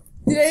set up.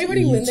 Did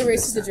anybody win the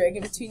Race of the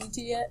Dragon between you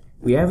two yet?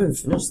 We haven't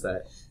finished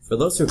that. For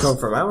those who come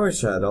from our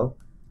channel,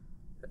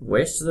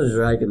 Waste of the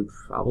Dragon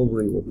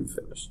probably will be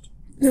finished.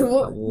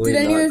 Did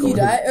any of you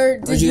die, or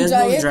did Did you you guys die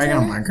know the yet? dragon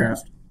on Tyler?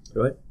 Minecraft?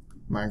 What?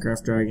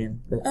 Minecraft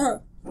dragon. Uh-huh.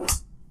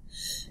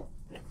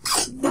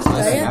 Did you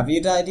die yet? Have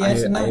you died yet? I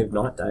tonight? have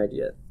not died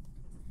yet.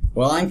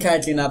 Well, I'm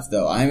catching up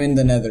though. I'm in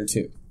the Nether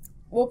too.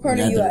 What part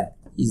are you Nether. at?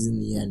 He's in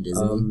the end,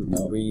 isn't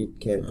No. We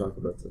can't talk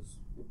about this.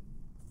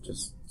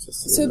 Just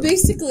So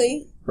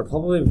basically, we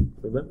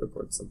might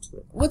record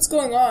something. what's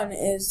going on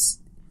is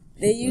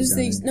they use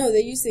dying.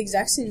 they use the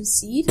exact same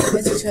seed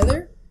as each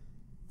other,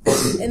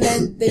 and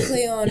then they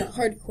play on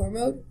hardcore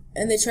mode,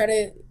 and they try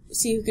to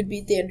see who could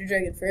beat the Ender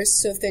Dragon first.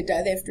 So if they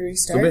die, they have to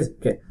So restart.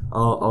 okay,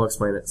 I'll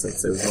explain it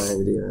since it was my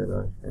idea and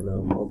I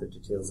know all the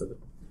details of it.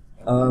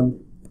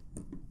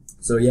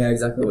 So yeah,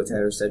 exactly what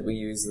Tanner said. We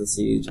use the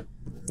siege,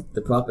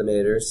 the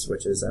Propinators,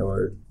 which is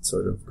our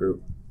sort of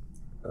group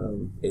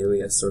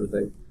alias sort of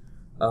thing.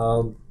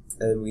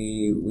 And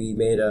we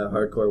made a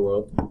hardcore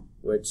world,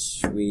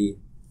 which we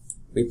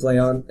play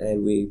on,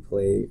 and we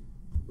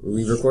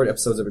record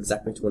episodes of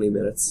exactly 20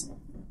 minutes.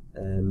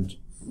 And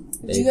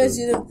did you guys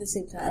do them at the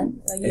same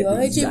time? Like, you go,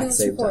 hey, Jimmy,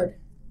 let's record.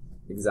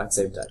 Exact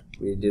same time.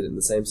 We did it in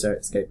the same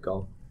Skype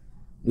call.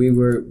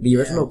 The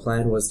original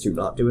plan was to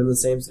not do it in the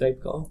same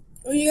Skype call.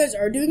 Oh, you guys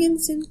are doing it in the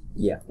same?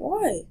 Yeah.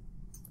 Why?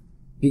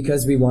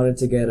 Because we wanted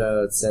to get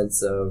a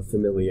sense of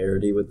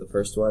familiarity with the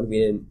first one. We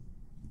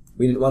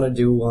didn't want to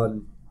do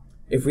one.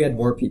 If we had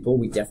more people,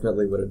 we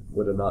definitely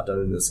would have not done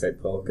it in the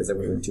Skype call because there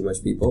would have been too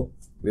much people.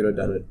 We would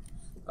have done it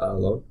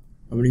alone.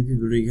 How many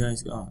people do you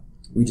guys got?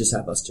 We just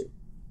have us two.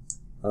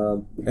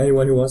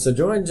 Anyone who wants to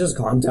join, just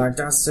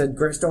contact us at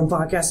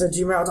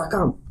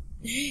greystonepodcast@gmail.com.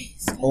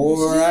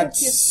 Or at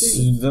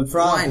the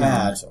Prop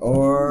Hat,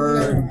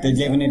 or the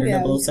Javinator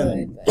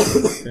 007.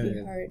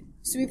 Pretty hard.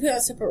 So we play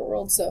on separate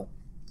worlds, so.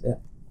 Yeah.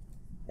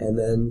 And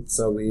then,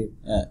 so we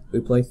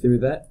play through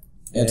that.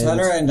 Yeah,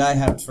 Tanner and I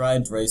have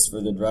tried Race for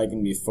the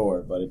Dragon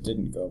before, but it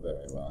didn't go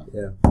very well.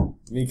 Yeah.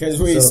 Because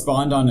we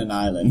spawned on an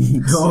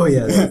island. Oh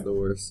yeah, that's the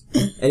worst.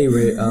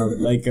 Anyway,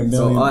 like a million.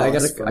 So I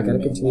bucks gotta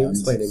continue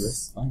explaining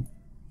this. Fine.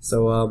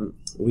 So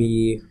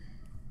we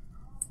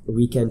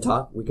can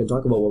talk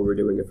about what we're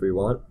doing if we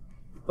want,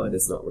 but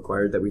it's not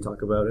required that we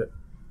talk about it.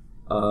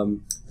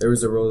 There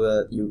was a rule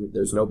that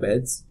there's no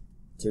beds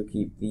to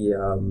keep the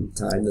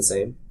time the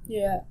same.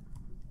 Yeah.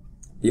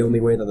 The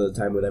only way that the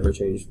time would ever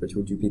change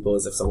between two people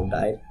is if someone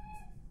died,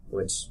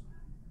 which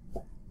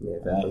may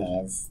have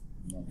happened.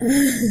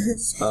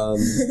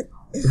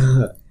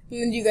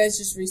 And you guys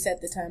just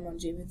reset the time on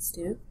Javen's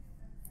too?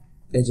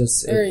 It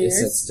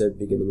sets to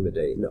beginning of the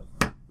day. No.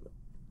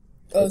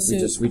 Oh, so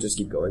we just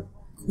keep going.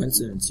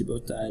 Coincidence, you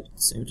both died at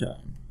the same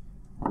time.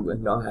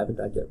 No, I haven't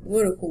died yet.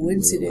 what a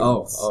coincidence.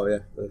 Oh yeah.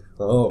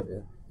 Oh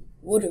yeah.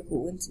 What a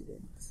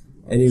coincidence.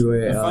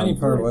 Anyway, the funny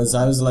part was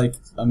I was like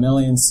a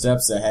million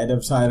steps ahead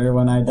of Tyler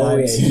when I died. Oh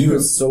yeah, he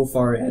was so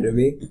far ahead of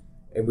me,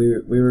 and he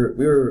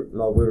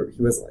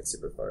wasn't like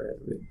super far ahead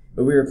of me,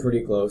 but we were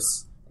pretty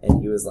close,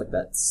 and he was like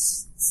that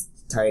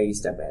tiny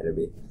step ahead of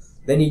me.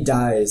 Then he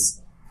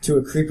dies to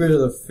a creeper to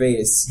the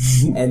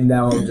face, and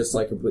now I'm just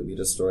like completely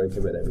destroying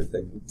him and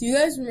everything. Do you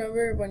guys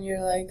remember when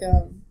you're like,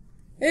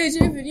 hey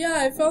Javen, yeah,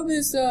 I found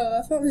this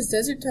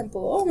desert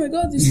temple. Oh my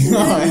god, there's two in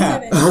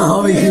it.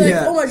 Oh yeah. You're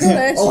like, oh my god,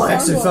 I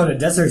actually found a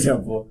desert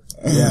temple.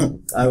 Yeah,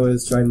 I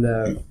was trying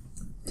to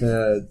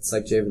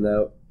psych Javen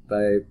out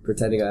by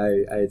pretending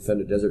I had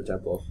found a desert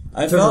temple.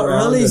 I felt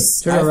really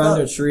turn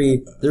around a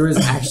tree. There was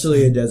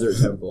actually a desert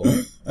temple.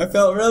 I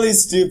felt really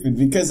stupid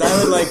because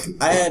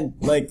I had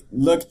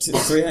looked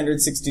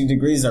 360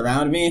 degrees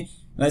around me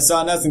and I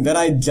saw nothing. Then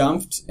I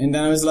jumped and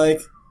then I was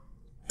like,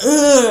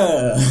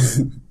 ugh.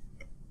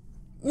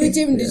 Wait,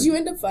 Javen, did you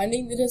end up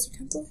finding the desert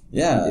temple?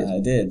 Yeah,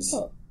 I did.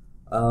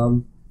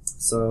 Oh.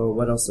 So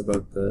what else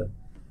about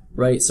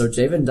right, so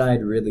Javen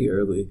died really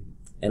early,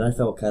 and I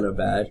felt kind of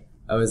bad.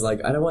 I was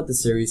like, I don't want the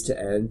series to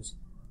end,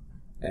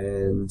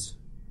 and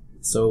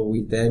so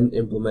we then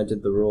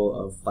implemented the rule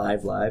of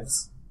 5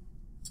 lives,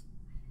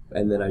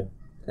 and then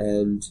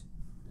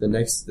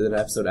the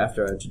episode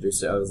after I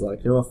introduced it, I was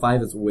like, you know what,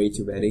 5 is way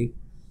too many,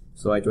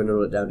 so I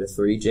dwindled it down to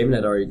 3. Javen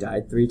had already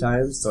died 3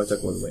 times, so I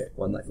took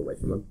one life away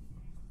from him.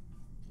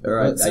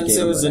 But since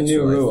it was a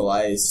new rule,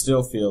 I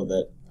still feel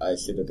that I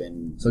should have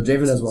been... So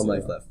Javen has 1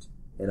 life left,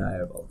 and I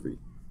have all 3.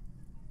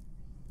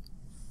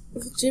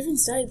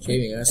 Javen's died.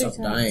 Javen, you gotta stop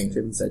dying.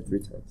 Javen's died 3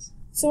 times.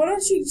 So why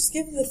don't you just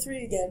give him the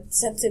 3 again,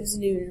 since it was a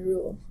new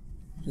rule?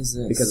 What is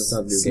this? Because it's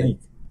not a new game.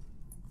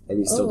 And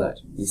he still died.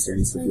 He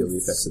starts to feel the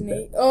effects of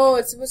that. Oh,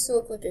 it's supposed to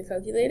look like a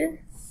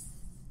calculator?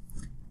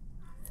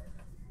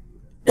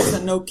 It's a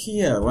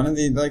Nokia, one of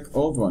the,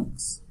 old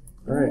ones.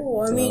 Alright.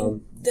 Oh, I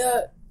mean,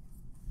 the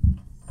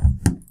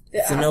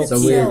app So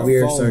itself.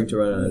 we're starting to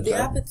run out of The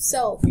time. app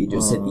itself. We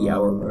just hit the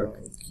hour mark.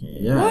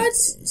 Yeah. What?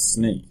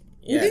 Snake.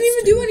 We didn't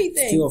even do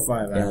anything.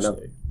 205 Yeah, no.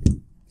 actually.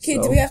 Okay,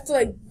 So- do we have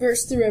to,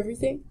 burst through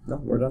everything? No,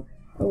 we're done.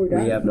 Oh, we're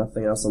done? We have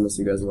nothing else unless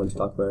you guys want to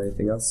talk about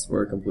anything else.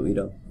 We're completely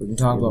done. We can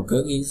talk about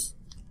cookies.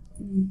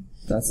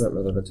 That's not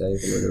relevant to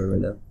anything we're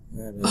doing right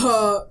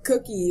now.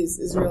 Cookies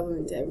is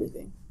relevant to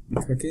everything.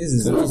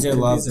 Cookies are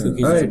love.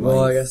 Cookies Alright, are well,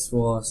 I life. guess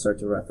we'll start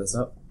to wrap this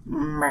up.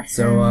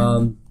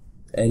 So,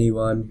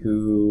 anyone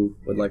who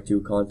would like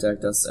to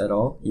contact us at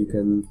all, you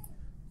can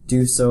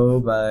do so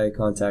by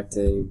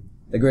contacting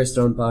the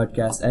Greystone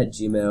Podcast at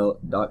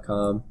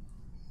gmail.com.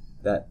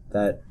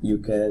 That you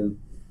can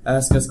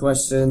ask us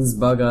questions,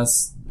 bug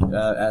us,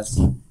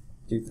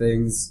 do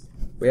things.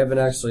 We haven't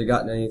actually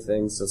gotten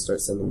anything, so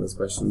start sending those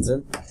questions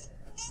in.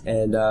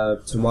 And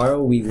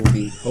tomorrow we will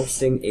be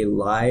hosting a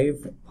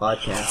live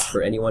podcast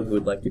for anyone who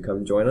would like to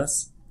come join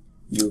us.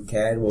 You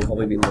can. We'll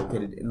probably be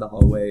located in the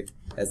hallway,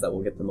 as that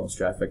will get the most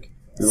traffic.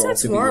 We It's will not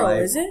also be tomorrow,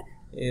 live. is it?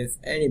 If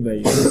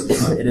anybody wants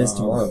to It is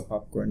talk tomorrow. about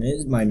popcorn,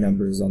 my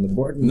number is on the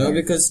board. No,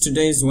 because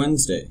today's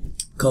Wednesday.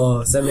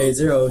 Call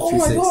 780-266-6519. Oh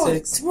my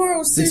god,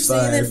 tomorrow's Thursday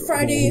and then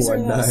Friday is our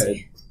last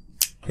day.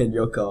 And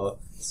you'll call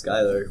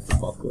Skylar for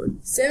popcorn.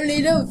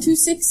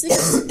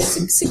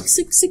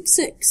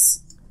 780-266-6666.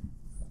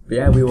 But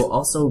yeah, we will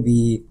also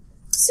be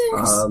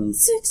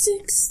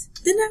 666,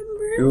 the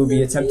number. we will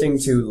be attempting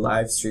to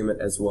live stream it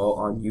as well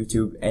on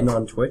YouTube and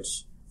on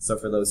Twitch. So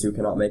for those who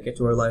cannot make it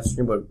to our live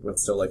stream but would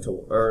still like to,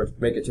 or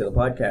make it to the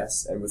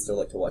podcast and would still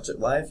like to watch it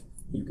live,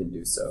 you can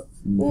do so.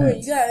 Boy,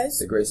 you guys.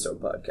 The Greystone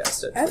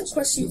podcast. I have a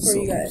question for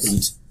you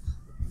guys.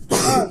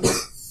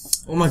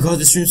 Oh my god,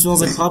 this room smells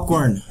like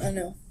popcorn. I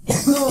know.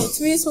 No,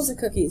 to me it smells like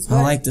cookies.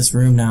 I like this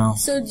room now.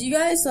 So do you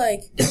guys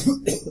like,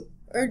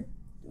 or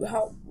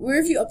where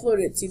have you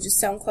uploaded it to?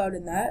 Just SoundCloud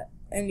and that,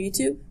 and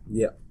YouTube?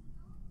 Yeah.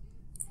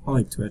 I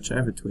like Twitch. I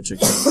have a Twitch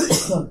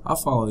account. I'll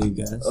follow you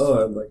guys.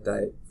 Oh, I'm like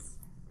that.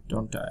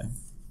 Don't die.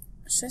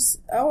 I think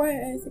I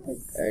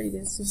already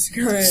did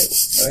subscribe.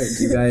 Alright,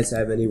 do you guys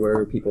have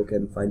anywhere people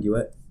can find you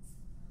at?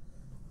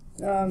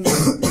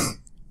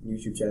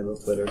 YouTube channel,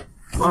 Twitter.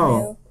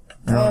 Oh.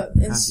 I don't have a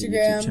YouTube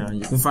Instagram. channel.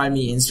 You can find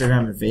me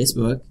Instagram and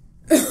Facebook.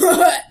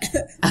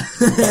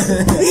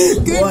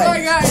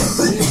 Goodbye, guys.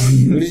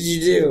 What did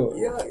you do?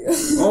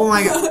 Oh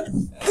my god.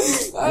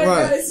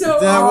 Alright, guys, so,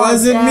 That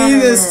wasn't me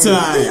this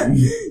time.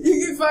 You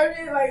can find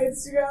me on my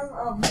Instagram.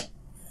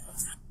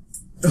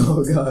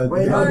 Oh god.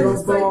 Wait,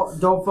 no, God.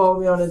 don't follow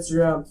me on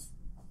Instagram.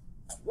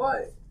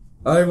 What?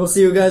 Alright, we'll see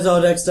you guys all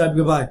next time.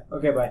 Goodbye.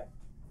 Okay, bye.